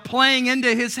know are playing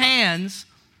into his hands,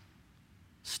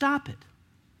 stop it.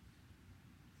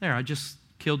 There, I just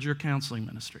killed your counseling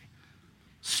ministry.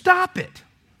 Stop it.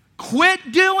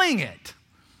 Quit doing it.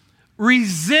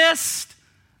 Resist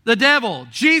the devil.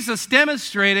 Jesus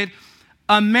demonstrated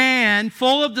a man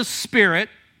full of the Spirit,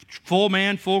 full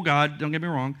man, full God, don't get me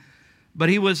wrong, but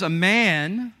he was a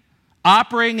man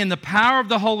operating in the power of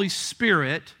the Holy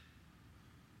Spirit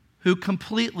who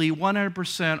completely,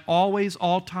 100%, always,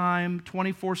 all time,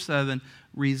 24/7,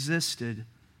 resisted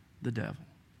the devil.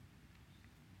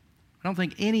 I don't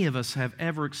think any of us have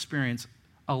ever experienced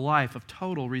a life of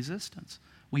total resistance.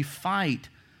 We fight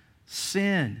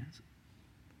sin.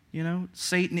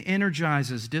 Satan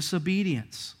energizes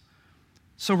disobedience.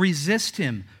 So resist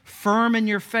him. Firm in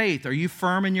your faith. Are you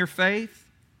firm in your faith?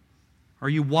 Are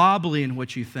you wobbly in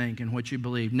what you think and what you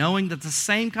believe? Knowing that the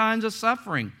same kinds of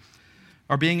suffering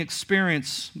are being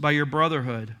experienced by your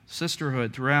brotherhood,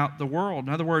 sisterhood throughout the world.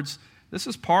 In other words, this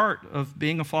is part of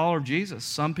being a follower of Jesus.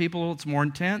 Some people, it's more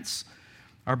intense.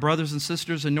 Our brothers and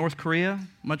sisters in North Korea,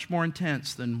 much more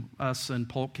intense than us in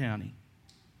Polk County.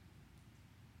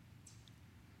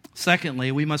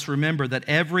 Secondly, we must remember that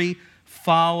every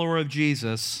follower of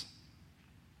Jesus,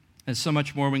 and so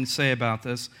much more we can say about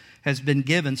this, has been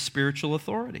given spiritual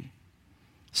authority.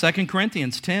 2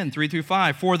 Corinthians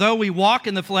 10:3-5. For though we walk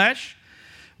in the flesh,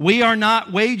 we are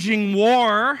not waging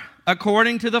war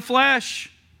according to the flesh.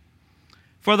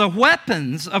 For the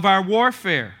weapons of our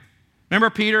warfare. Remember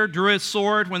Peter drew his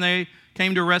sword when they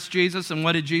came to arrest Jesus, and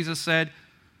what did Jesus say?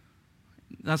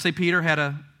 I say Peter had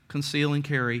a conceal and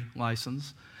carry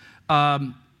license.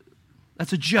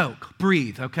 That's a joke.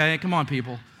 Breathe, okay? Come on,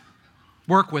 people.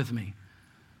 Work with me.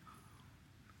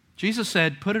 Jesus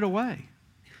said, put it away.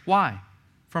 Why?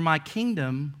 For my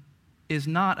kingdom is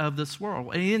not of this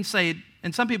world. And he didn't say,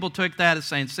 and some people took that as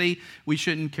saying, see, we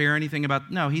shouldn't care anything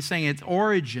about, no, he's saying its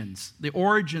origins. The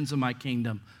origins of my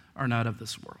kingdom are not of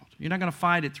this world. You're not going to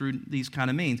fight it through these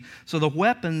kind of means. So the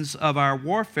weapons of our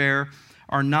warfare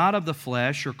are not of the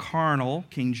flesh or carnal,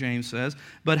 King James says,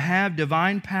 but have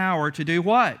divine power to do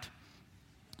what?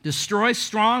 Destroy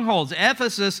strongholds.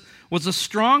 Ephesus was a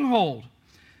stronghold.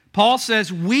 Paul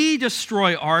says, we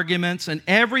destroy arguments and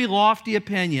every lofty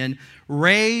opinion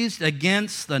raised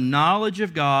against the knowledge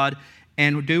of God,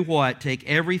 and do what? Take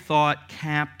every thought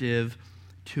captive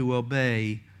to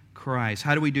obey Christ.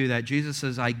 How do we do that? Jesus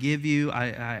says, I give you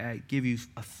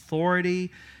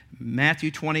authority.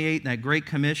 Matthew 28, in that Great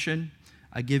Commission,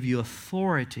 I give you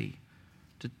authority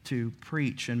to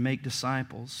preach and make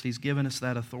disciples. He's given us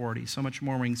that authority. So much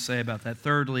more we can say about that.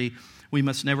 Thirdly, we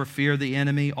must never fear the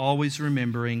enemy, always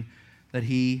remembering that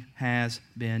he has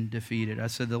been defeated. I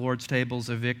said the Lord's table is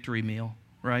a victory meal,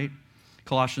 right?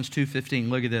 Colossians 2:15,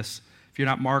 look at this. If you're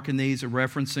not marking these or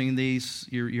referencing these,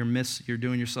 you're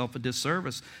doing yourself a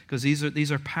disservice, because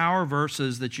these are power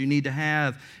verses that you need to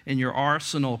have in your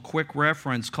arsenal. Quick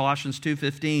reference, Colossians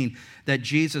 2:15, that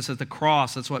Jesus at the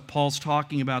cross, that's what Paul's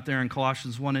talking about there in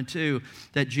Colossians 1 and 2,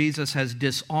 that Jesus has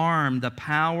disarmed the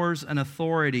powers and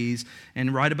authorities,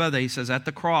 and right above that he says at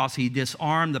the cross he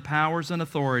disarmed the powers and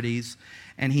authorities,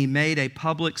 and he made a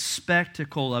public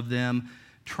spectacle of them,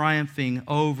 triumphing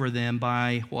over them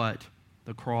by what?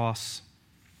 The cross.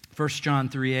 1 John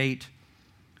 3:8,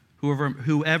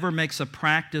 whoever makes a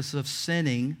practice of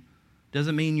sinning,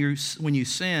 doesn't mean when you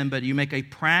sin, but you make a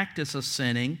practice of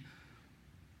sinning,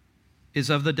 is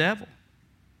of the devil.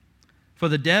 For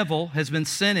the devil has been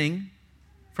sinning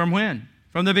from when?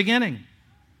 From the beginning.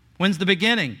 When's the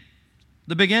beginning?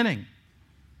 The beginning,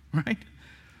 right?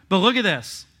 But look at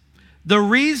this. The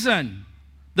reason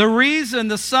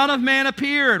the Son of Man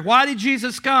appeared, why did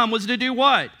Jesus come, was to do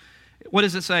what? What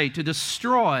does it say? To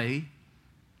destroy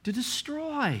the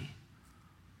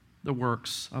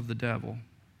works of the devil.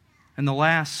 And the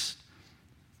last,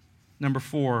 number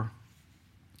 4,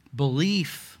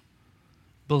 belief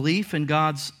belief in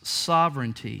God's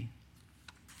sovereignty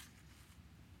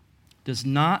does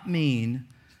not mean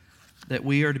that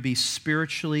we are to be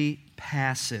spiritually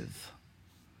passive.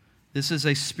 This is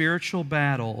a spiritual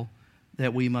battle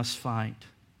that we must fight.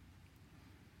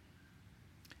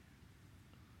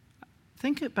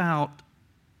 Think about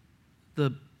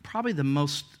probably the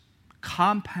most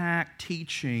compact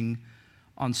teaching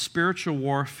on spiritual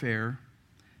warfare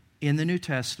in the New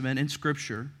Testament, in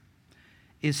Scripture,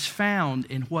 is found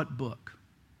in what book?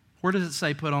 Where does it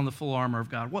say put on the full armor of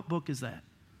God? What book is that?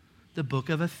 The book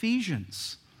of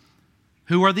Ephesians.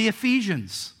 Who are the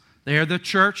Ephesians? They are the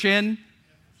church in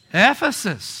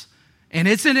Ephesus. And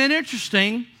isn't it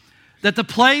interesting that the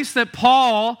place that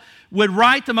Paul would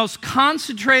write the most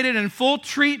concentrated and full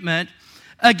treatment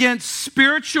against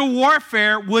spiritual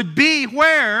warfare would be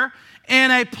where?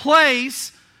 In a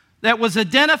place that was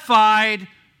identified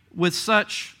with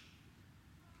such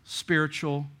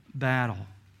spiritual battle.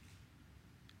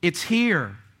 It's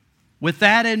here, with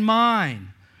that in mind,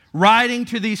 writing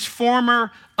to these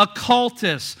former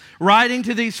occultists, writing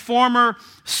to these former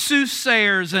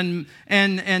soothsayers and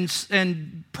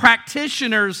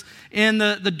practitioners in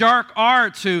the dark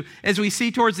arts who, as we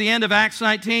see towards the end of Acts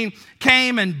 19,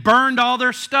 came and burned all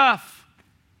their stuff.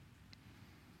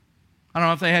 I don't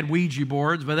know if they had Ouija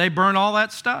boards, but they burned all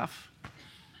that stuff.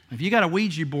 If you got a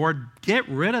Ouija board, get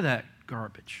rid of that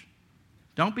garbage.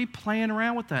 Don't be playing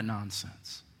around with that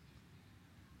nonsense.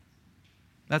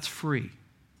 That's free.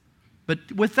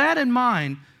 But with that in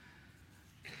mind,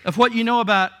 of what you know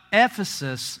about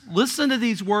Ephesus, listen to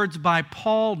these words by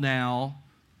Paul now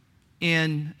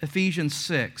in Ephesians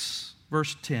 6,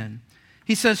 verse 10.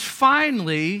 He says,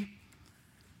 "Finally,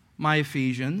 my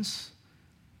Ephesians,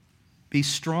 be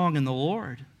strong in the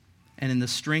Lord and in the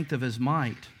strength of His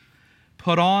might.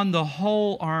 Put on the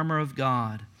whole armor of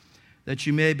God, that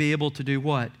you may be able to do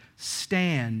what?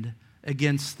 Stand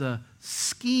against the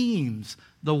schemes,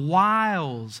 the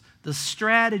wiles, the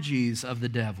strategies of the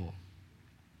devil.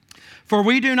 For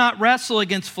we do not wrestle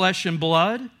against flesh and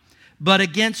blood, but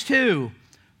against who?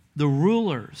 The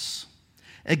rulers,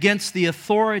 against the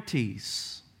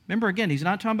authorities." Remember, again, he's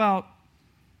not talking about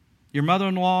your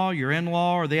mother-in-law, your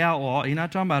in-law, or the outlaw. He's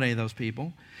not talking about any of those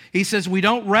people. He says we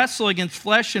don't wrestle against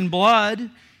flesh and blood,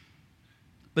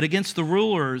 but against the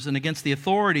rulers and against the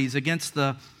authorities, against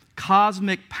the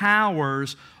cosmic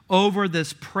powers over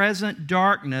this present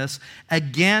darkness,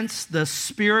 against the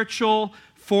spiritual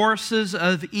forces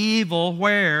of evil,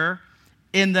 where?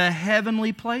 In the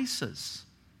heavenly places.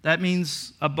 That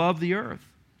means above the earth.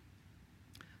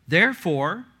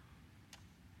 Therefore,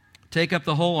 take up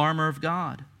the whole armor of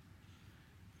God.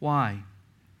 Why?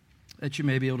 That you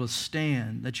may be able to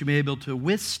stand, that you may be able to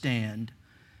withstand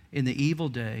in the evil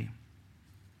day,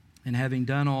 and having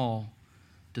done all,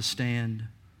 to stand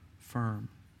firm.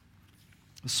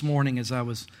 This morning, as I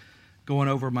was going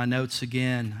over my notes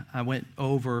again, I went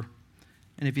over,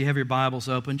 and if you have your Bibles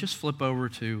open, just flip over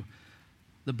to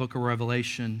the book of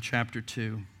Revelation, chapter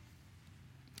 2.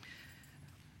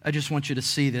 I just want you to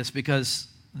see this, because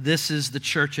this is the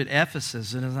church at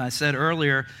Ephesus. And as I said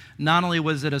earlier, not only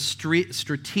was it a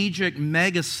strategic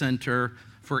megacenter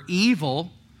for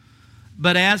evil,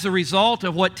 but as a result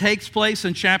of what takes place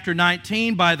in chapter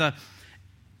 19, by the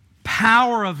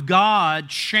power of God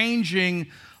changing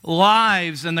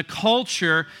lives and the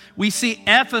culture, we see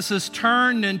Ephesus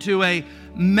turned into a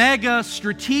mega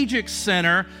strategic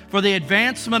center for the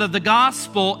advancement of the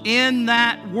gospel in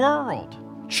that world.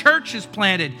 Churches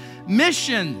planted,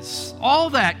 missions, all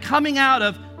that coming out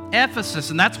of Ephesus.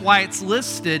 And that's why it's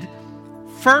listed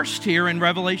first here in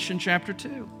Revelation chapter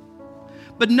 2.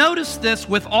 But notice this,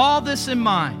 with all this in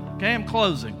mind. Okay, I'm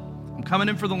closing. I'm coming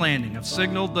in for the landing. I've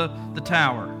signaled the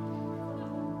tower.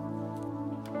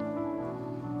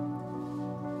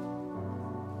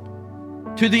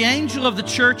 To the angel of the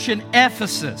church in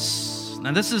Ephesus.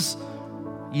 Now this is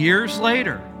years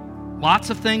later. Lots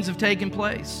of things have taken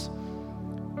place.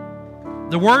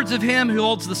 The words of him who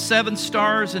holds the 7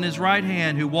 stars in his right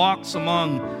hand, who walks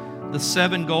among the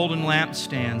 7 golden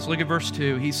lampstands. Look at verse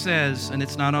 2. He says, and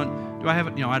it's not on, do I have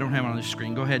it? No, I don't have it on the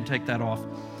screen. Go ahead and take that off.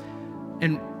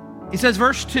 And he says,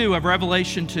 verse 2 of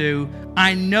Revelation 2,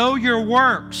 "I know your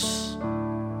works,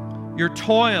 your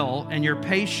toil, and your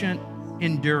patient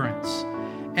endurance,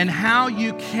 and how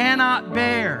you cannot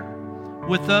bear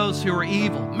with those who are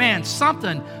evil." Man,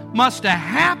 something must have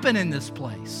happened in this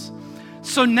place.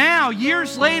 So now,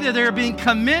 years later, they're being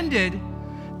commended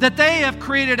that they have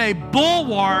created a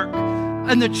bulwark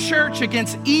in the church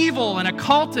against evil and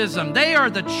occultism. They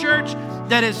are the church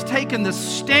that has taken the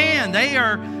stand. They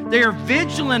are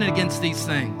vigilant against these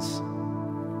things.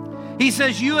 He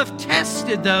says, "You have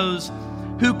tested those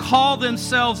who call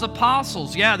themselves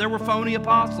apostles. Yeah, there were phony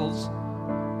apostles,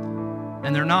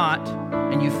 and they're not,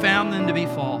 and you found them to be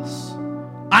false.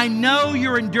 I know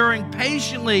you're enduring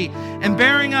patiently and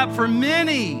bearing up for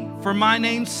many for my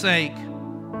name's sake,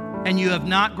 and you have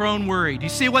not grown weary. Do you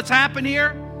see what's happened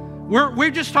here?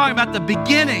 We're just talking about the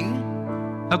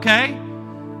beginning, okay?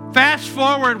 Fast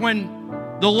forward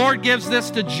when the Lord gives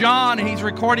this to John and he's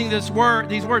recording these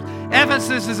words.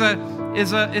 Ephesus is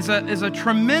a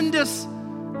tremendous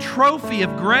trophy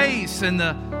of grace and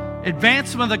the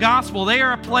advancement of the gospel. They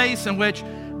are a place in which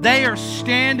they are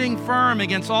standing firm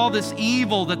against all this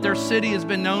evil that their city has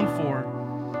been known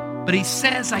for. But he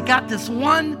says, I got this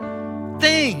one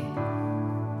thing.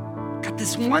 Got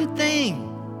this one thing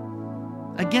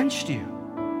against you.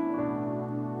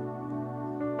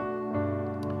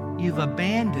 You've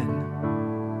abandoned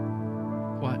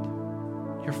what?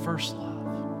 Your first love.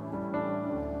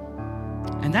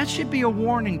 And that should be a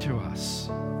warning to us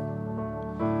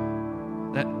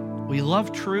that we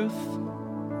love truth.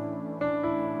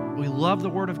 We love the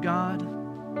Word of God.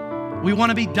 We want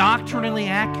to be doctrinally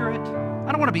accurate.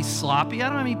 I don't want to be sloppy. I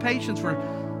don't have any patience for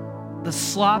the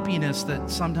sloppiness that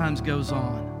sometimes goes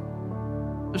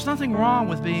on. There's nothing wrong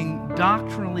with being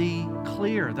doctrinally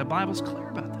clear. The Bible's clear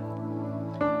about that.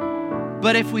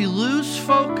 But if we lose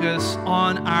focus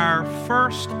on our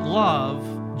first love,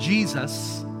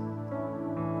 Jesus,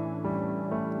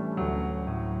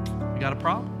 we got a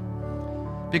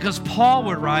problem. Because Paul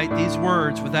would write these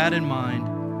words with that in mind.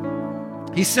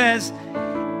 He says,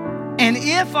 and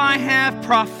if I have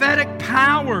prophetic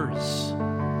powers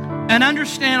and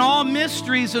understand all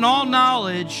mysteries and all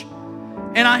knowledge,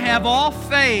 and I have all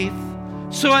faith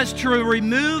so as to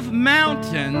remove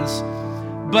mountains,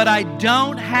 but I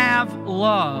don't have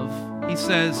love, he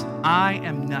says, I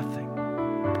am nothing.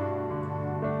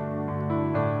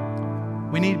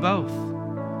 We need both.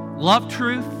 Love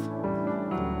truth.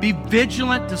 Be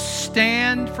vigilant to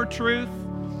stand for truth.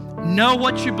 Know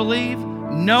what you believe.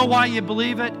 Know why you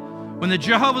believe it. When the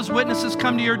Jehovah's Witnesses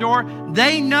come to your door,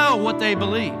 they know what they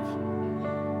believe.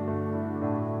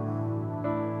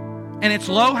 And it's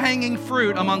low-hanging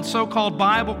fruit among so-called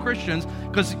Bible Christians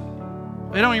because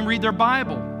they don't even read their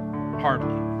Bible,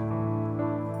 hardly.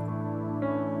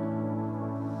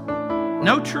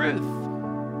 No truth,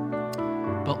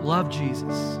 but love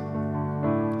Jesus.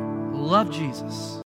 Love Jesus.